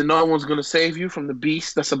 Is it no one's going to save you from the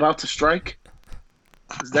beast that's about to strike?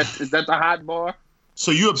 Is that the hot bar?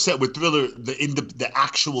 So you upset with Thriller, the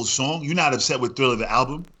actual song? You're not upset with Thriller, the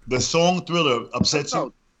album? The song Thriller upsets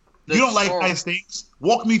you? You don't like Nice Things?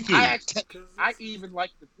 Walk me through. I even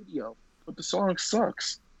like the video, but the song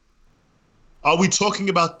sucks. Are we talking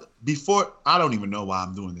about before? I don't even know why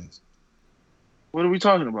I'm doing this. What are we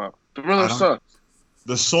talking about? Thriller sucks.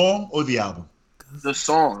 The song or the album? The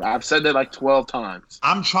song. I've said that like 12 times.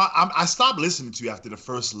 I stopped listening to you after the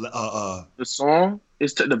first. The song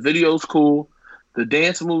is the video's cool. The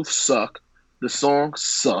dance moves suck. The song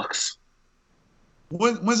sucks.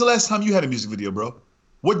 When's the last time you had a music video, bro?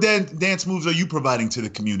 What dance moves are you providing to the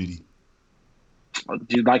community? Do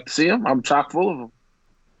you like to see them? I'm chock full of them.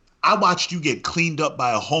 I watched you get cleaned up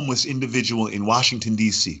by a homeless individual in Washington,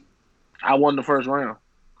 D.C. I won the first round.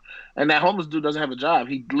 And that homeless dude doesn't have a job.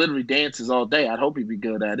 He literally dances all day. I'd hope he'd be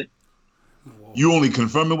good at it. Whoa. You only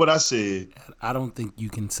confirming what I said. I don't think you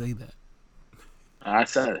can say that. I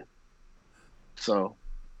said it. So,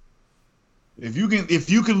 if you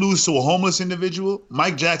can lose to a homeless individual,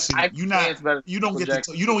 Mike Jackson, you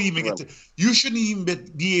shouldn't even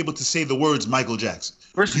be able to say the words Michael Jackson.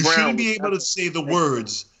 You shouldn't be able to say the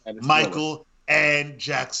words Michael and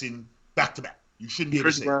Jackson back to back. You shouldn't be able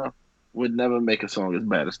to say. Brown would never make a song as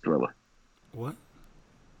bad as Thriller. What?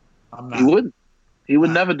 I'm not. He wouldn't. He would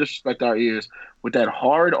never disrespect our ears with that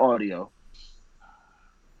hard audio.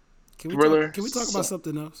 Can we talk about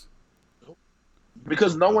something else?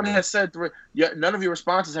 Because no one has said none of your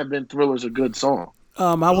responses have been Thriller's a good song.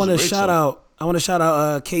 I want to shout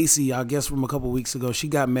out Casey, our guest from a couple weeks ago. She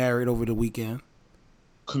got married over the weekend.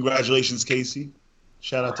 Congratulations, Casey.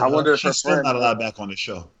 Shout out to her. She's still not allowed back on the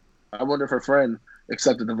show. I wonder if her friend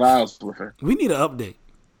accepted the vows with her. We need an update.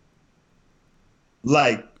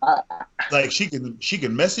 Like she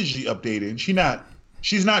can message the update and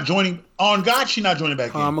she's not joining on God. She's not joining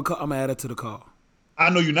back in. I'm gonna add her to the call.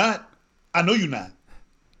 I know you're not. All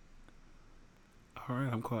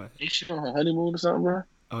right, I'm quiet. Is she on her honeymoon or something, bro?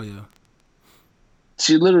 Oh yeah.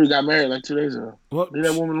 She literally got married like 2 days ago. What? Leave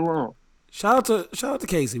that woman alone. Shout out to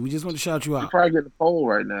Casey. We just want to shout you out. You're probably getting a poll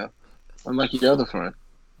right now, unlike your other friend.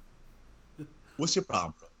 What's your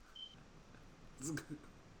problem,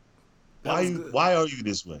 bro? Why are you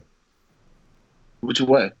this way? Which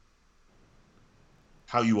way?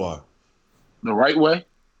 How you are. The right way?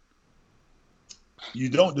 You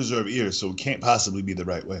don't deserve ears, so it can't possibly be the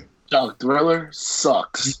right way. Dog, Thriller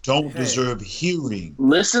sucks. You don't deserve hearing.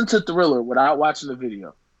 Listen to Thriller without watching the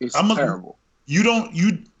video. It's terrible. Can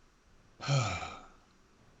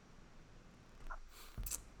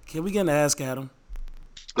we get an Ask Adam?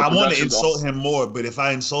 I want to insult him more, but if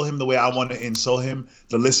I insult him the way I want to insult him,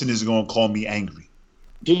 the listeners are going to call me angry.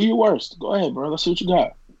 Do your worst. Go ahead, bro. Let's see what you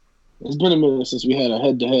got. It's been a minute since we had a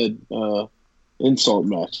head-to-head insult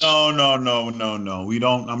match. No. We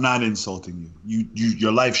don't. I'm not insulting you.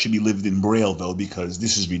 Your life should be lived in Braille, though, because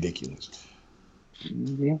this is ridiculous.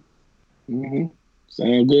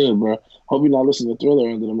 Sound good, bro. Hope you're not listening to Thriller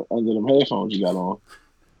under them headphones you got on.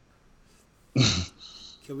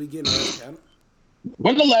 Can we get an Ask Adam?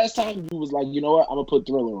 When the last time you was like, you know what, I'm gonna put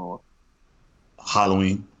Thriller on?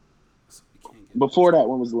 Halloween. Before that,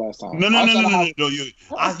 when was the last time? No.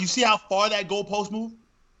 You see how far that goalpost moved?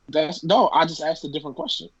 I just asked a different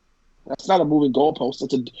question. That's not a moving goalpost.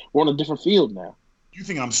 We're on a different field now. You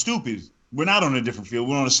think I'm stupid? We're not on a different field.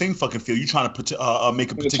 We're on the same fucking field. You're trying to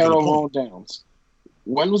make a particular point. Downs.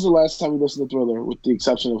 When was the last time you listened to Thriller, with the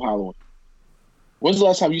exception of Halloween? When's the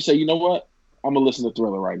last time you say, you know what, I'm gonna listen to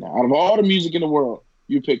Thriller right now? Out of all the music in the world,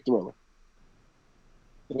 you picked Thriller.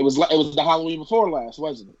 It was the Halloween before last,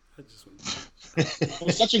 wasn't it?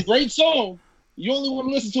 It's such a great song. You only want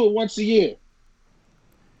to listen to it once a year.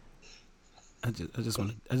 I just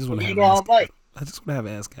want to have. You know I'm right. I just want to have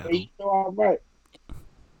Ask Adam. You know I'm right.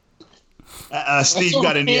 Steve, you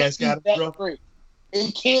got any Ask Adam, bro? Great.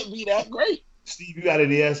 It can't be that great. Steve, you got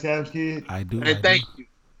any Ask Adam, kid? I do. Hey, thank you.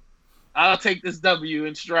 I'll take this W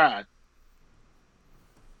in stride.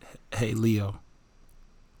 Hey, Leo.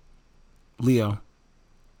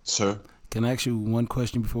 Sir? Can I ask you one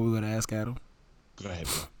question before we go to Ask Adam? Go ahead,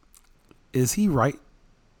 bro. Is he right?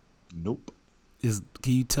 Nope.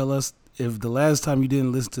 Can you tell us if the last time you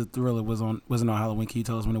didn't listen to Thriller wasn't on Halloween? Can you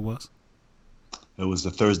tell us when it was? It was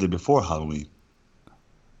the Thursday before Halloween.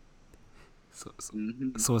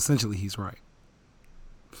 So essentially, he's right.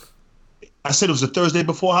 I said it was the Thursday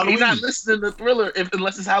before Halloween. You're not listening to Thriller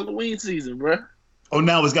unless it's Halloween season, bro. Oh,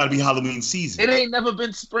 now it's got to be Halloween season. It ain't never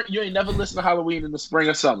been spring. You ain't never listened to Halloween in the spring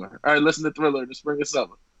or summer. All right, listen to Thriller in the spring or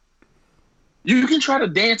summer. You can try to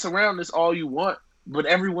dance around this all you want, but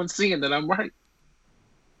everyone's seeing that I'm right.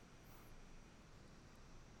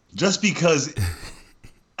 Just because.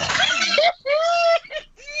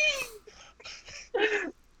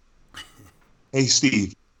 Hey,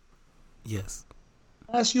 Steve. Yes.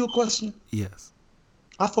 Can I ask you a question? Yes.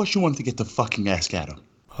 I thought you wanted to get the fucking Ask Adam.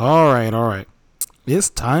 All right. It's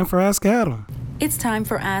time for Ask Adam. It's time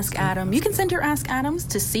for Ask Adam. You can send your Ask Adams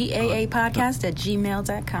to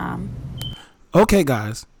caapodcast@gmail.com. Okay,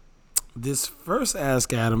 guys. This first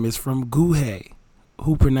Ask Adam is from Guhe,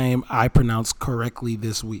 whose name I pronounced correctly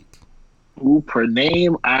this week. Who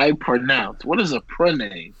proname I pronounce? What is a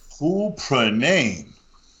proname? Who proname?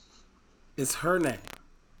 It's her name.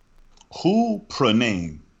 Who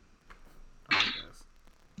proname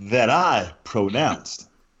that I pronounced?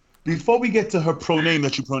 Before we get to her proname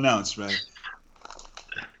that you pronounced, right?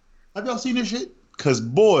 Have y'all seen this shit? Cause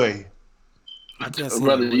boy, I can't see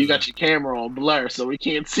brother, it. you got your camera on blur, so we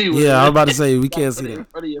can't see. Yeah, I was about to say we can't see that in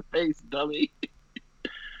front of your face, dummy.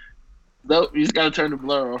 Nope, you just gotta turn the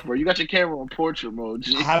blur off, bro. You got your camera on portrait mode,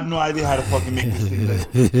 G. I have no idea how to fucking make this thing better.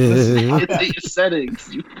 It's in your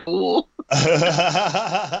settings, you fool.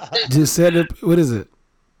 Just said it. What is it?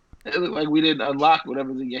 It looked like we didn't unlock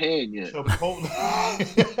whatever's in your hand yet.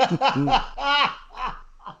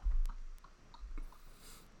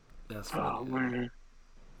 That's funny.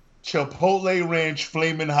 Chipotle Ranch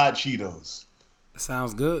Flamin' Hot Cheetos.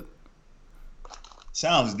 Sounds good.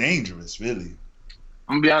 Sounds dangerous, really.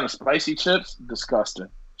 I'm gonna be honest, spicy chips, disgusting.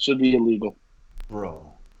 Should be illegal.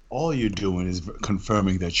 Bro, all you're doing is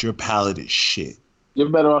confirming that your palate is shit. You're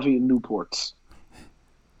better off eating Newports.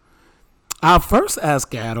 Our first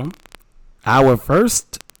Ask Adam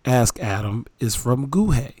is from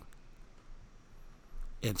Guhe.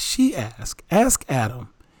 And she asked, Ask Adam,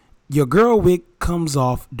 your girl wig comes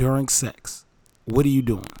off during sex. What are you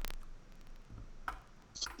doing?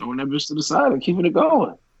 Throwing that bitch to the side and keeping it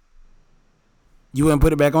going. You wouldn't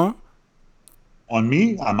put it back on? On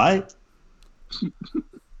me? I might.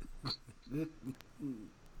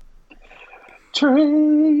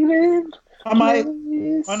 Trading. I might.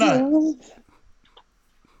 Why not?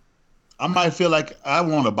 I might feel like I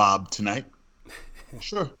want a bob tonight.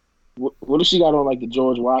 Sure. What if she got on like the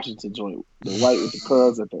George Washington joint, the white with the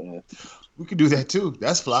curls at the end? We could do that too.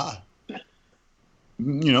 That's fly.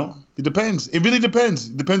 You know, it depends. It really depends.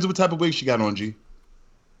 Depends on what type of wig she got on, G.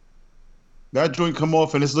 That joint come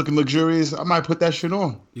off and it's looking luxurious. I might put that shit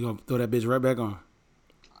on. You gonna throw that bitch right back on?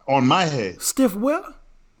 On my head. Stiff well?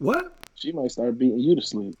 What? She might start beating you to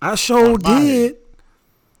sleep. I sure did.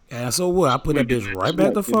 And so what? I put that bitch right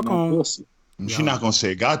back the fuck on. Pussy. She's not gonna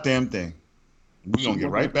say a goddamn thing. We gonna get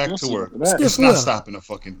right back to work. Stiff it's well. not stopping a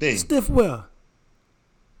fucking thing. Stiff well.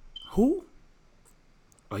 Who?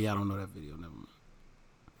 Oh yeah, I don't know that video. Never mind.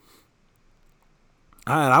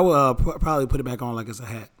 All right, I will probably put it back on like it's a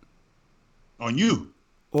hat. On you?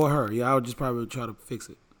 Or her. Yeah, I would just probably try to fix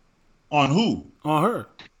it. On who? On her.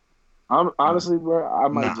 Honestly, bro, I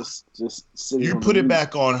might just sit. You put it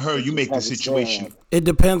back on her. You make the situation. It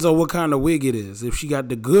depends on what kind of wig it is. If she got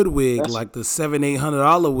the good wig, like the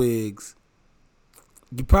 $700-800 wigs,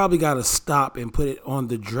 you probably got to stop and put it on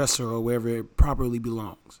the dresser or wherever it properly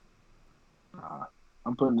belongs.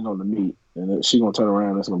 I'm putting it on the meat, and she gonna turn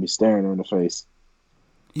around and it's gonna be staring her in the face.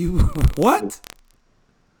 You what?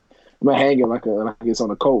 I'm gonna hang it like it's on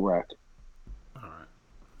a coat rack. All right.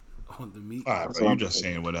 On the meat. All right, bro. You're just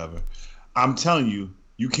saying whatever. I'm telling you,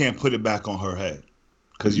 you can't put it back on her head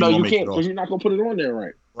because you can't because you're not gonna put it on there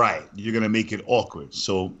right. Right, you're gonna make it awkward.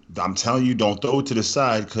 So I'm telling you, don't throw it to the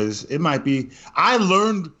side because it might be. I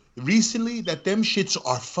learned recently that them shits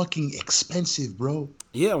are fucking expensive, bro.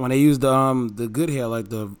 Yeah, when they use the good hair, like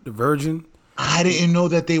the virgin. I didn't know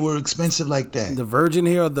that they were expensive like that. The virgin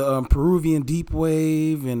hair, the Peruvian deep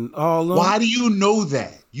wave, and all of them. Why do you know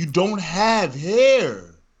that? You don't have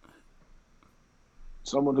hair.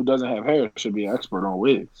 Someone who doesn't have hair should be an expert on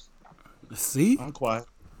wigs. See? I'm quiet.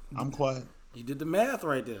 You did the math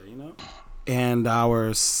right there, you know? And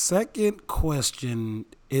our second question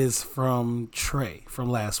is from Trey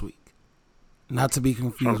from last week. Not to be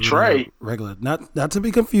confused with Trey. Regular. Not to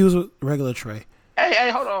be confused with regular Trey.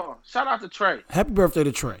 Hey, hold on. Shout out to Trey. Happy birthday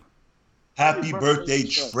to Trey. Happy birthday,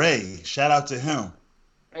 Trey. Shout out to him.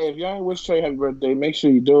 Hey, if y'all ain't wish Trey happy birthday, make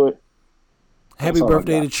sure you do it. Happy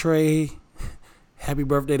birthday to Trey. Happy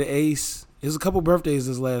birthday to Ace. There's a couple birthdays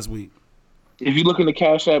this last week. If you look in the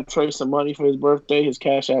Cash App, Trey some money for his birthday. His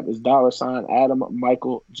Cash App is $Adam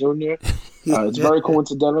Michael Jr. It's very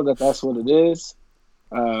coincidental that that's what it is.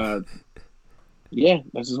 Yeah,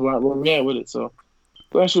 that's just where we're at with it. So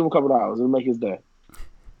go ahead and shoot him a couple dollars. It'll make his day.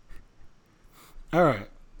 All right.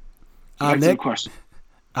 Our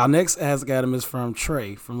next Ask Adam is from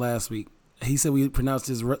Trey from last week. He said we pronounced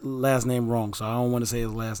his last name wrong, so I don't want to say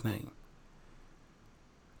his last name.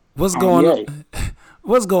 What's going on?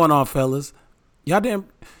 What's going on, fellas? Y'all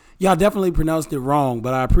definitely pronounced it wrong,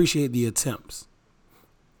 but I appreciate the attempts.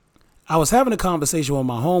 I was having a conversation with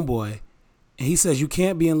my homeboy, and he says you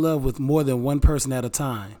can't be in love with more than one person at a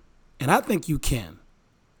time. And I think you can.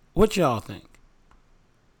 What y'all think?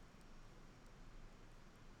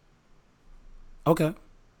 Okay.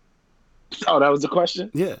 Oh, that was the question?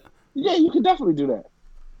 Yeah. Yeah, you can definitely do that.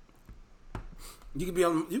 You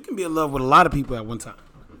can be in love with a lot of people at one time.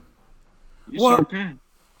 You sure can.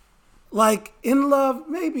 Like in love,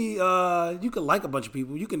 maybe you can like a bunch of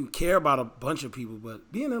people. You can care about a bunch of people,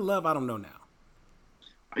 but being in love, I don't know now.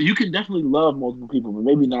 You can definitely love multiple people, but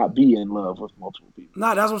maybe not be in love with multiple people.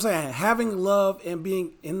 Nah, that's what I'm saying. Having love and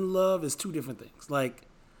being in love is two different things. Like,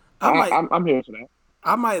 I'm here for that.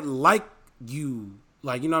 I might like you,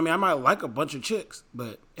 like, you know what I mean? I might like a bunch of chicks,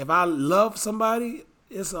 but if I love somebody,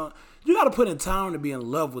 you got to put in time to be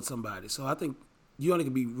in love with somebody. So I think you only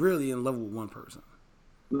can be really in love with one person.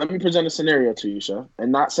 Let me present a scenario to you, Chef. And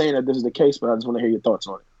not saying that this is the case, but I just want to hear your thoughts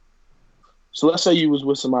on it. So let's say you was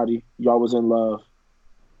with somebody, y'all was in love,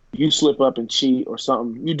 you slip up and cheat or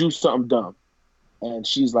something, you do something dumb, and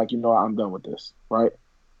she's like, you know what, I'm done with this, right?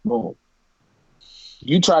 Boom.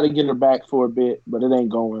 You try to get her back for a bit, but it ain't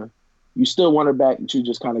going. You still want her back, but you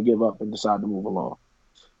just kind of give up and decide to move along.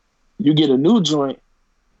 You get a new joint,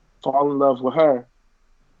 fall in love with her,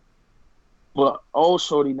 but old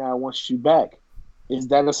shorty now wants you back. Is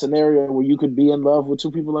that a scenario where you could be in love with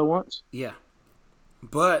two people at once? Yeah.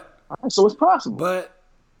 But... Right, so it's possible. But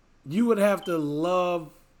you would have to love...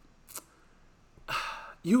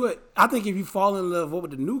 I think if you fall in love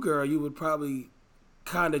with the new girl, you would probably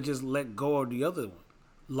kind of just let go of the other one.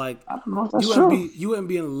 Like, I don't know if that's true. You wouldn't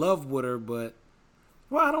be in love with her, but...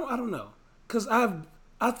 Well, I don't know. Because I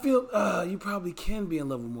feel you probably can be in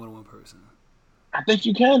love with more than one person. I think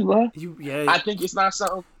you can, bro. I think it's not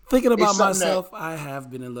something... Thinking about myself, I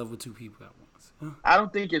have been in love with two people at once. Huh? I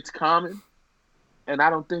don't think it's common, and I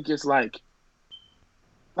don't think it's like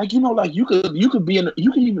you know, like you could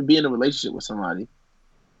even be in a relationship with somebody,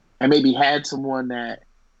 and maybe had someone that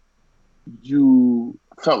you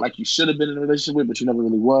felt like you should have been in a relationship with, but you never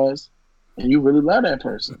really was, and you really love that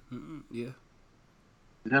person. Yeah. You know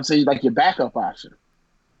what I'm saying? Like your backup option.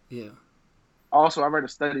 Yeah. Also, I read a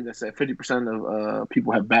study that said 50% of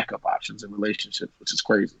people have backup options in relationships, which is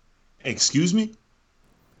crazy. Excuse me?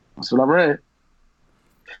 That's what I read.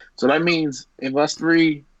 So that means if us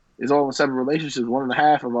three is all in separate relationships,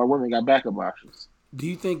 1.5 of our women got backup options. Do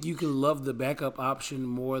you think you can love the backup option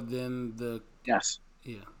more than the... Yes.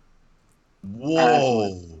 Yeah.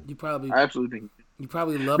 Whoa. I absolutely think. You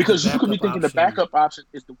probably love because the you could be thinking option. The backup option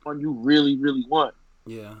is the one you really, really want.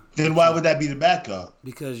 Yeah. Then why would that be the backup?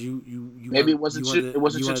 Because you maybe it wasn't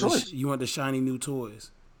your choice. You want the shiny new toys.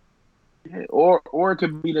 Yeah, or it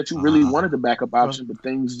could be that you really wanted the backup option, but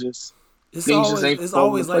things just it's always like that.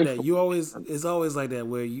 It's always like that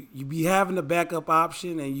where you be having the backup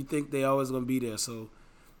option and you think they always gonna be there. So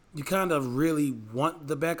you kind of really want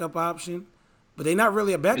the backup option, but they're not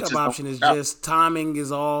really a backup option. It's just timing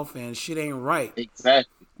is off and shit ain't right.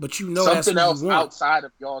 Exactly. But you know something that's what else you want. Outside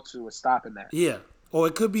of y'all two is stopping that. Yeah. Or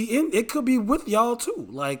it could be with y'all too.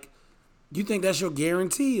 Like, you think that's your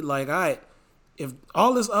guarantee. Like, all right, if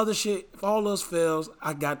all this other shit, if all those fails,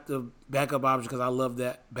 I got the backup option because I love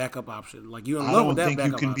that backup option. Like, you in love with that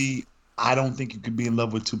backup option. I don't think you can be in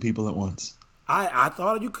love with two people at once. I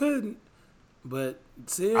thought you couldn't, but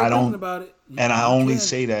thinking about it. I only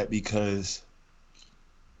say that because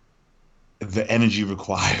the energy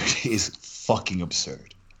required is fucking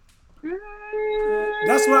absurd.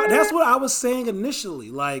 That's what I was saying initially.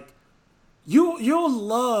 Like, you'll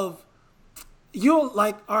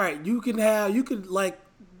like, all right, you could like,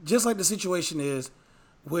 just like the situation is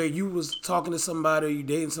where you was talking to somebody or you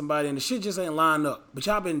dating somebody and the shit just ain't lined up, but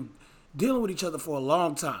y'all been dealing with each other for a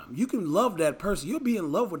long time. You can love that person. You'll be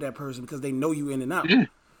in love with that person because they know you in and out.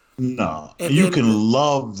 No, and you can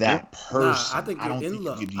love that person. Nah, I think you're in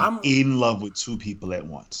love. You can be in love with two people at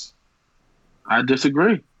once. I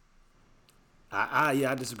disagree.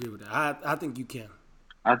 I disagree with that. I think you can.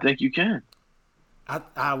 I think you can. I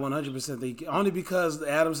 100% think only because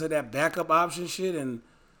Adam said that backup option shit and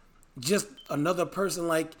just another person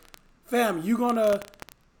like, fam,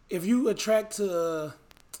 if you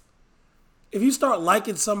start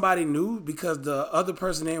liking somebody new because the other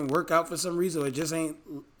person didn't work out for some reason, or it just ain't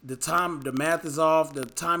the math is off, the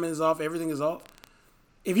timing is off, everything is off.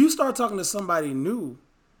 If you start talking to somebody new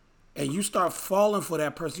and you start falling for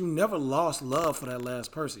that person, you never lost love for that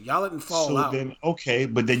last person. Y'all didn't fall out. Then, okay,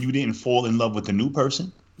 but then you didn't fall in love with the new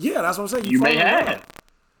person? Yeah, that's what I'm saying. You may have.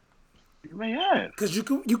 You may have. Because you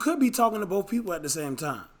could be talking to both people at the same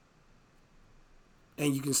time.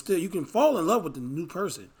 And you can fall in love with the new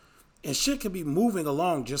person. And shit can be moving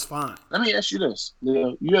along just fine. Let me ask you this.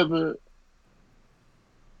 Leo, you ever...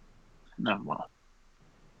 Never mind.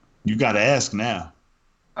 You got to ask now.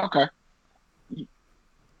 Okay.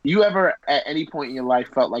 You ever, at any point in your life,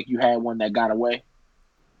 felt like you had one that got away?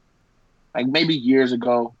 Like maybe years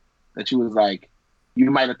ago that you was like, you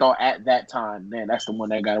might have thought at that time, man, that's the one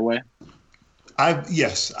that got away?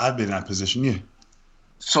 Yes, I've been in that position, yeah.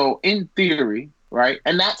 So in theory, right,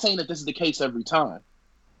 and not saying that this is the case every time,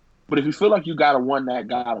 but if you feel like you got a one that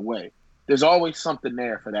got away, there's always something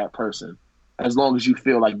there for that person as long as you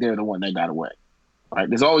feel like they're the one that got away, right?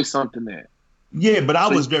 There's always something there. Yeah, but I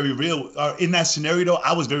was very real. In that scenario, though,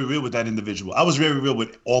 I was very real with that individual. I was very real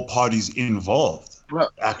with all parties involved. But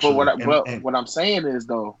what I'm saying is,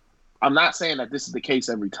 though, I'm not saying that this is the case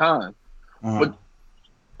every time. But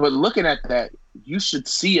looking at that, you should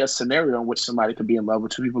see a scenario in which somebody could be in love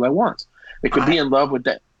with two people at once. They could be in love with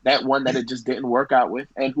that one that it just didn't work out with,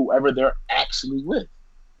 and whoever they're actually with.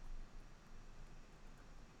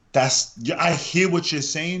 I hear what you're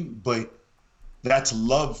saying, but that's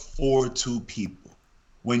love for two people.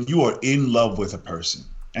 When you are in love with a person,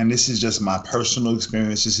 and this is just my personal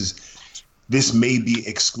experience, this may be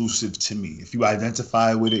exclusive to me. If you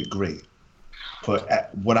identify with it, great. But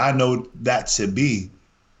what I know that to be,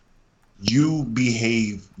 you're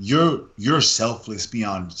selfless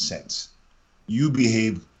beyond sense. You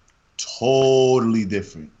behave totally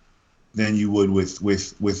different than you would with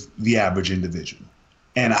the average individual.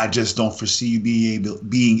 And I just don't foresee you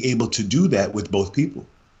being able to do that with both people.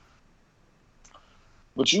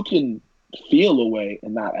 But you can feel a way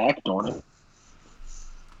and not act on it.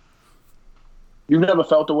 You've never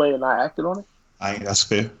felt a way and not acted on it? That's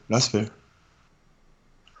fair. That's fair.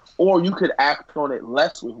 Or you could act on it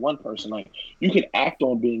less with one person. Like, you could act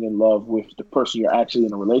on being in love with the person you're actually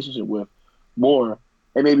in a relationship with more.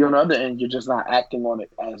 And maybe on the other end, you're just not acting on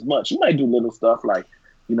it as much. You might do little stuff like,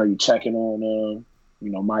 you're checking on them.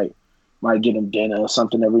 Might get them dinner or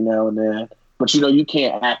something every now and then. But, you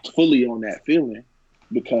can't act fully on that feeling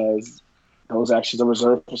because those actions are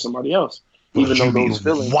reserved for somebody else. But even though those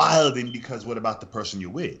feelings... wilding because what about the person you're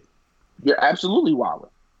with? You're absolutely wilding,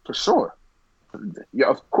 for sure. Yeah,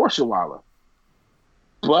 of course you're wilding.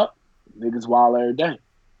 But niggas wild every day.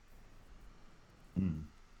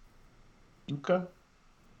 Okay.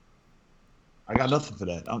 I got nothing for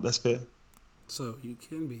that. That's fair. So you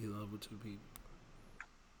can be in love with two people.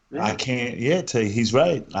 Yeah. I can't, he's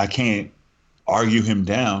right. I can't argue him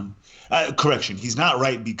down. Correction, he's not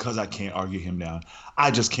right because I can't argue him down.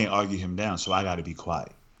 I just can't argue him down, so I got to be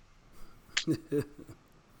quiet. That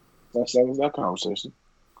was that conversation.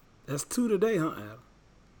 That's 2 today, huh, Adam?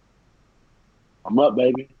 I'm up,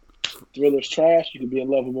 baby. Thriller's trash. You can be in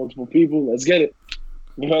love with multiple people. Let's get it.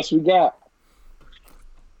 What else we got?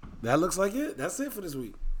 That looks like it. That's it for this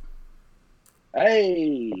week.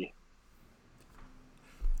 Hey.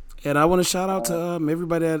 And I want to shout out to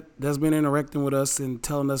everybody that's been interacting with us and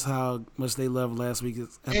telling us how much they loved last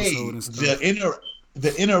week's episode and stuff.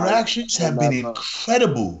 The interactions have been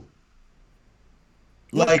incredible.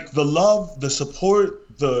 Like the love, the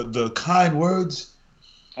support, the kind words.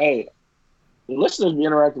 Hey, the listeners be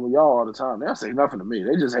interacting with y'all all the time. They don't say nothing to me.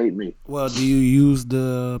 They just hate me. Well, do you use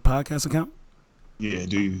the podcast account? Yeah,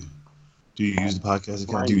 do you use the podcast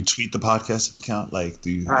account? Do you tweet the podcast account? Like,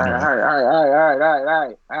 do you? All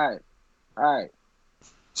right.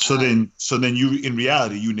 So then you, in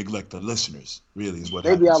reality, you neglect the listeners. Really, is what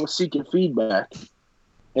maybe happens. I was seeking feedback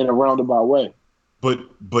in a roundabout way. But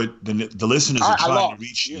the listeners are trying to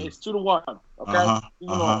reach you. It's 2-1. Okay.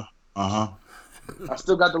 I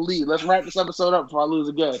still got the lead. Let's wrap this episode up before I lose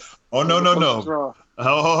again. Oh no.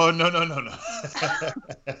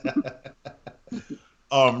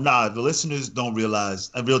 Oh no. The listeners don't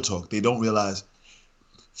realize, and real talk, they don't realize,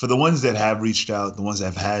 for the ones that have reached out, the ones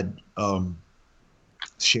that have had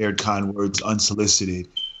shared kind words unsolicited,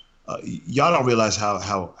 y'all don't realize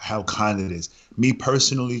how kind it is. Me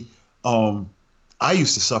personally, I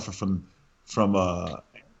used to suffer from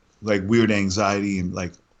like weird anxiety and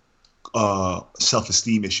like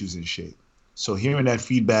self-esteem issues and shit. So hearing that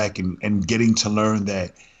feedback and getting to learn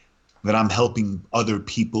that that I'm helping other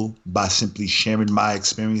people by simply sharing my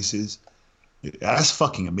experiences. That's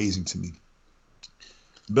fucking amazing to me.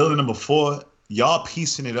 Building number 4, y'all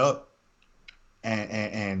piecing it up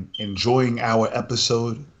and enjoying our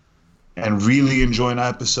episode and really enjoying our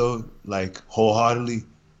episode, like, wholeheartedly.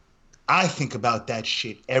 I think about that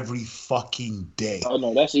shit every fucking day. Oh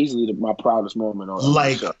no, that's easily my proudest moment on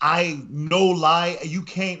like the show. I no lie, you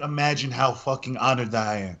can't imagine how fucking honored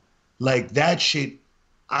I am. Like that shit,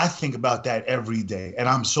 I think about that every day, and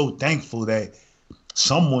I'm so thankful that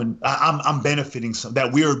I'm benefiting that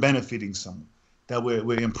we're benefiting someone, that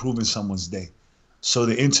we're improving someone's day. So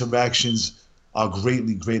the interactions are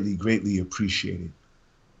greatly, greatly, greatly appreciated,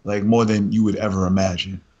 like more than you would ever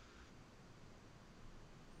imagine.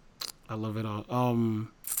 I love it all.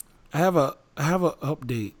 I have a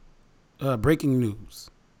update. Breaking news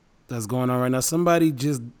that's going on right now. Somebody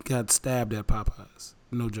just got stabbed at Popeyes.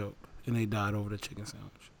 No joke. And they died over the chicken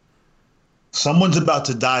sandwich. Someone's about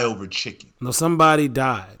to die over chicken. No, somebody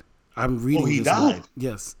died. I'm reading. Oh, he died?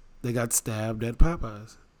 Yes. They got stabbed at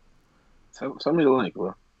Popeyes. Send me the link,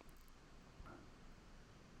 bro.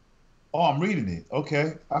 Oh, I'm reading it.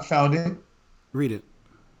 Okay. I found it. Read it.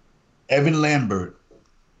 Evan Lambert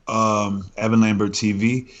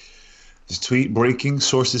TV. This tweet, breaking.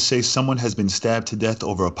 Sources say someone has been stabbed to death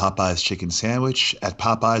over a Popeyes chicken sandwich at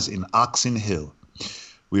Popeyes in Oxon Hill.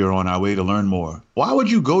 We are on our way to learn more. Why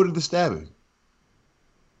would you go to the stabbing?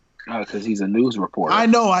 Because he's a news reporter. I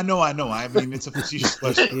know. I mean, it's a facetious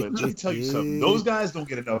question, but let me tell you something. Those guys don't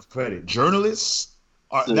get enough credit. Journalists,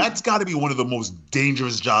 that's got to be one of the most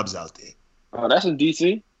dangerous jobs out there. Oh, that's in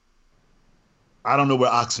D.C.? I don't know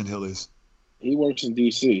where Oxon Hill is. He works in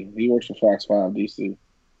D.C. He works for Fox 5 D.C.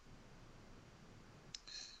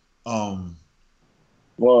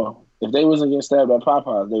 Well, if they wasn't getting stabbed at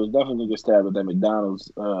Popeyes, they was definitely going to get stabbed at that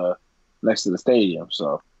McDonald's next to the stadium.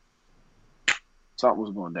 So something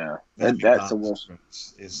was going down. That's the worst.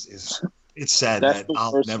 It's sad that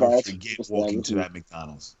I'll never forget walking to that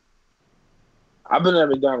McDonald's. I've been at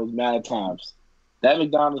McDonald's mad times. That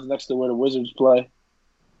McDonald's next to where the Wizards play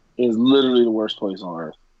is literally the worst place on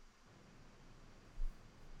earth.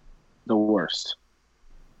 The worst.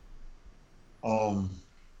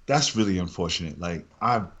 That's really unfortunate. Like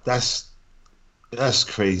that's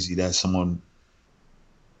crazy that someone.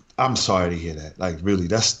 I'm sorry to hear that. Like really,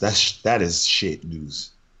 that is shit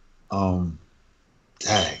news. Dang.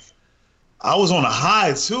 I was on a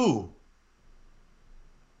high too.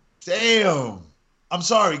 Damn. I'm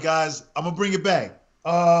sorry, guys. I'm gonna bring it back.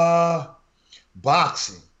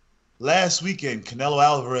 Boxing. Last weekend, Canelo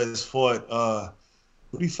Alvarez fought.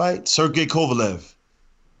 Who did he fight? Sergey Kovalev.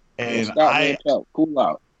 And cool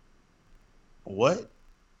out. What?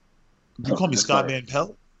 You call me Scott Van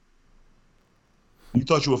Pelt? You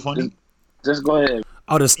thought you were funny? Just go ahead.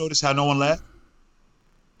 Oh, Notice how no one laughed?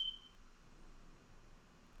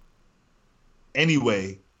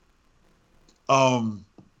 Anyway, Canelo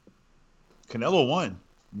won.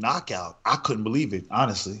 Knockout. I couldn't believe it,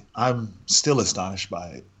 honestly. I'm still astonished by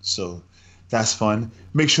it. So that's fun.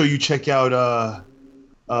 Make sure you check out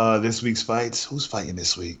this week's fights. Who's fighting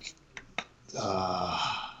this week?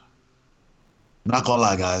 Not gonna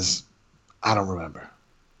lie, guys. I don't remember.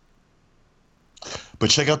 But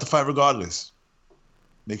check out the fight regardless.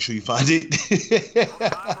 Make sure you find it.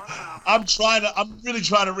 I'm really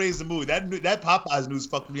trying to raise the mood. That Popeyes news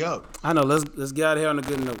fucked me up. I know. Let's get out of here on a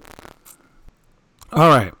good note. All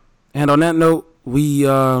right. And on that note, we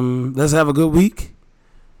let's have a good week.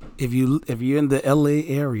 If you're in the LA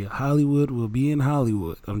area, Hollywood will be in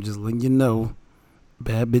Hollywood. I'm just letting you know.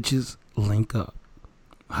 Bad bitches link up.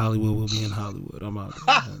 Hollywood will be in Hollywood. I'm out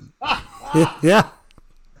there. Yeah.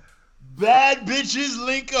 Bad bitches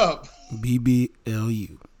link up.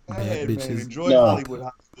 BBLU. Bad bitches. Man, enjoy Hollywood.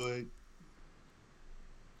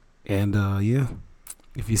 And yeah.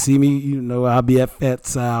 If you see me, you know I'll be at Fat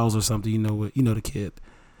Sal's or something. You know the kid.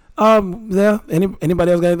 Yeah.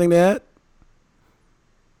 Anybody else got anything to add?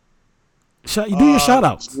 You do your shout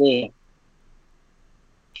outs. Yeah.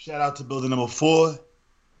 Shout out to building number 4.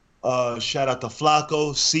 Shout out to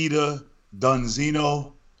Flacco, Cedar,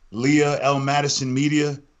 Dunzino, Leah, L. Madison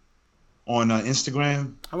Media on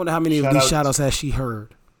Instagram. I wonder how many of these shout outs has she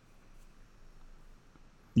heard.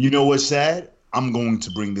 You know what's sad? I'm going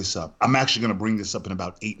to bring this up. I'm actually going to bring this up in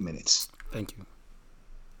about 8 minutes. Thank you.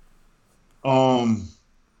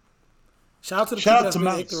 Shout out to the people that's been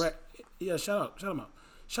interacting. Yeah, shout them out.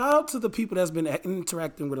 Shout out to the people that's been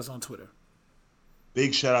interacting with us on Twitter.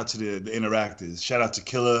 Big shout out to the interactors. Shout out to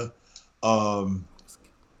Killer.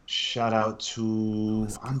 Shout out to.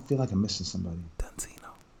 I feel like I'm missing somebody.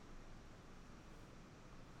 Dunzino.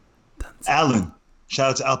 Alan.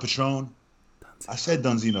 Shout out to Al Patron. I said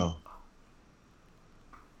Dunzino.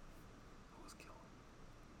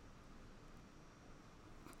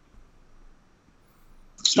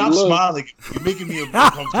 Stop smiling. You're making me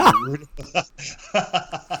uncomfortable.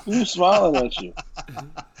 Who's smiling at you?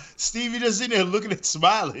 Steve, you're just sitting there looking at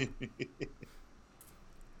smiling.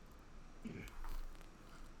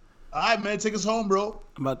 All right, man. Take us home, bro.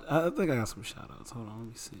 But I think I got some shout-outs. Hold on. Let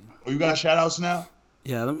me see. Oh, you got shout-outs now?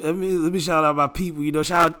 Yeah, let me shout out my people. You know,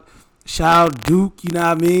 shout out Duke. You know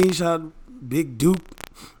what I mean? Shout out Big Duke.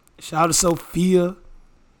 Shout out to Sophia.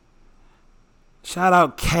 Shout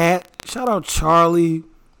out Kat. Shout out Charlie.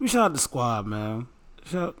 We shout out the squad, man.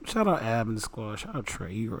 Shout out Ab and the squad. Shout out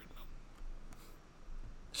Trey. You already know.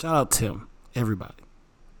 Shout out Tim. Everybody.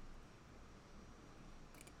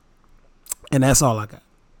 And that's all I got.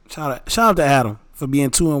 Shout out to Adam for being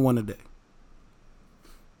 2-1 today.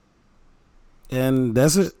 And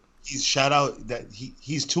that's it. He's shout out that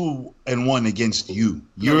he's 2-1 against you.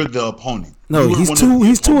 You're the opponent. No, he's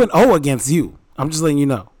 2-0 against you. I'm just letting you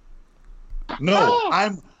know. No,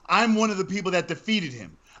 I'm one of the people that defeated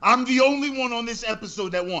him. I'm the only one on this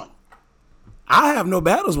episode that won. I have no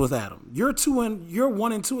battles with Adam. You're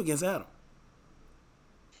 1-2 against Adam.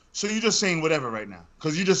 So you're just saying whatever right now,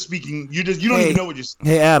 because you're just speaking. You don't even know what you're saying.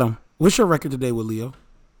 Hey Adam, what's your record today with Leo?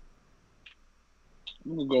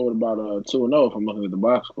 I'm gonna go with about 2-0 if I'm looking at the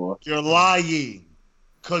box score. You're lying,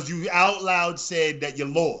 because you out loud said that you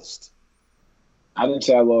lost. I didn't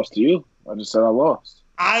say I lost to you. I just said I lost.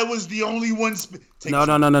 I was the only one.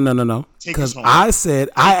 No. Because I said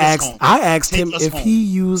I asked him if he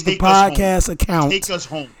used the podcast account. Take us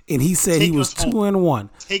home. And he said he was 2-1.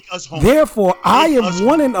 Take us home. Therefore, I am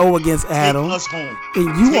 1-0 against Adam. Take us home.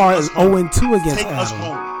 And you are 0-2 against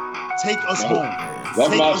Adam. Take us home.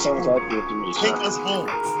 That math sounds accurate to me. Take us home.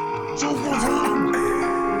 Take us home.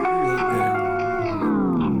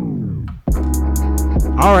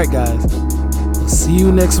 All right, guys. We'll see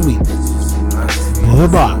you next week.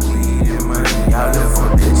 Bye-bye. Y'all live for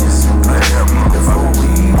bitches and blood. We live for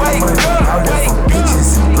weed and money. Y'all live for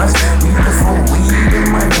bitches and blood. We live for weed and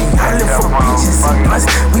money. Y'all live for bitches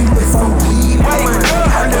and blood. We live for weed and money.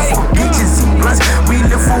 Y'all live for bitches and blood. We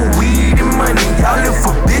live for weed and money. Y'all live for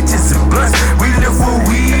bitches and blood. We live for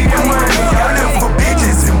weed and money. Y'all live for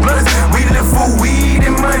bitches and blood. We live for weed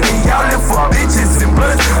and money. Y'all live for bitches and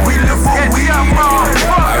blood. We live for weed and money.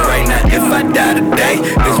 Alright, now if I die today,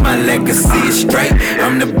 bitch, my legacy is straight.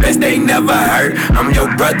 I'm the best they never heard. I'm your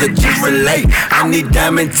brother, just relate. I need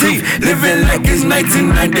diamond teeth, living like it's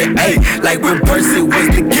 1998. Like when Percy was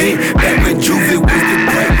the king, back when Juvie was the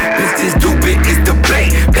great. Bitch, this stupid is the play.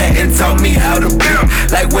 That and taught me how to build.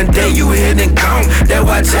 Like one day you hit and gone, that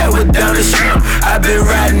watch I was down the street. I've been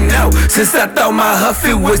riding out since I thought my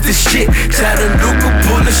Huffy was the shit. Chattanooga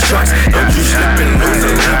pull the strikes, don't you slip and lose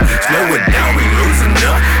it up. Slow it down, we losing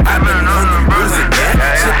up. I've been on the bruising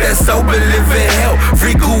that. Shit that sober living hell.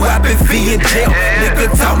 Free goo, I've been in jail.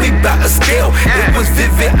 Nigga taught me about a scale. It was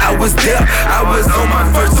vivid, I was there. I was on my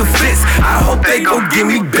first offense. I hope they gon' give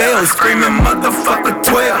me bail. Screaming motherfucker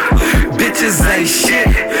 12. Bitches ain't shit.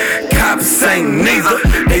 Cops ain't neither.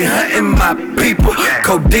 They hunting my people.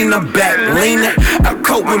 Codeine back leaning. I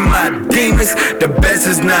cope with my demons. The best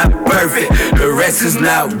is not perfect. The rest is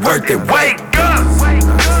not worth it. Wake up! Wake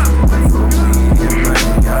up! Wake up! We live for weed and money.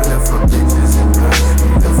 Y'all live for bitches and blunts.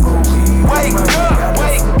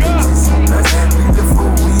 We live for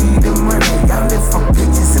weed and money. Y'all live for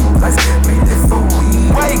bitches and blunts. We live for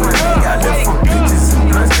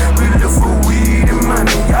weed and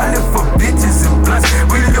money. Y'all live for bitches and blunts.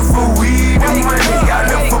 We live for weed and money. Y'all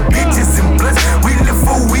live for bitches and blunts. We live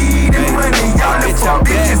for weed and money. Y'all live for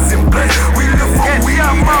bitches and blunts. We live for weed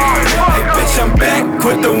and money. Hey bitch, I'm back.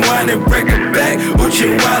 Quit the wine and break it back. Uchi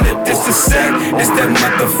Wallet, this the sack. It's that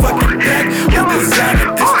motherfucking back. Who designed it?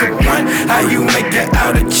 This the one. How you make it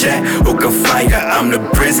out of chat? Who can find ya? I'm the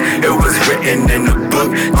prince. It was written in the book.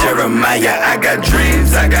 Jeremiah, I got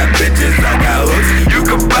dreams. I got bitches. I got hooks. You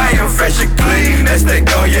can buy them fresh and clean. That's they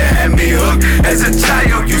go, you had me hooked. As a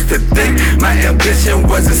child, used to think my ambition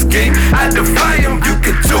was a scheme. I defy them, you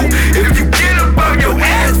can too. If you get up on your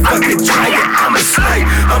ass, fucking try it. I'm a slave.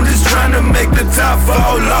 I'm just trying to make the top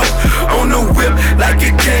fall low. On the whip, like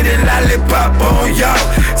a candy lollipop on y'all.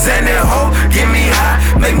 Xanax ho, get me high,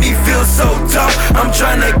 make me feel so tall. I'm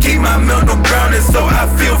trying to keep my mental grounded, so I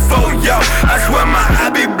feel for y'all. I swear my eye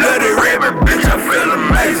be bloody red, but bitch, I feel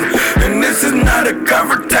amazing. And this is not a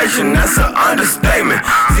confrontation, that's an understatement.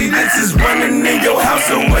 See, this is running in your house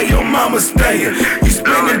or where your mama staying. You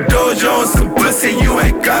spending dojo on some pussy, you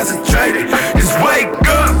ain't concentrated.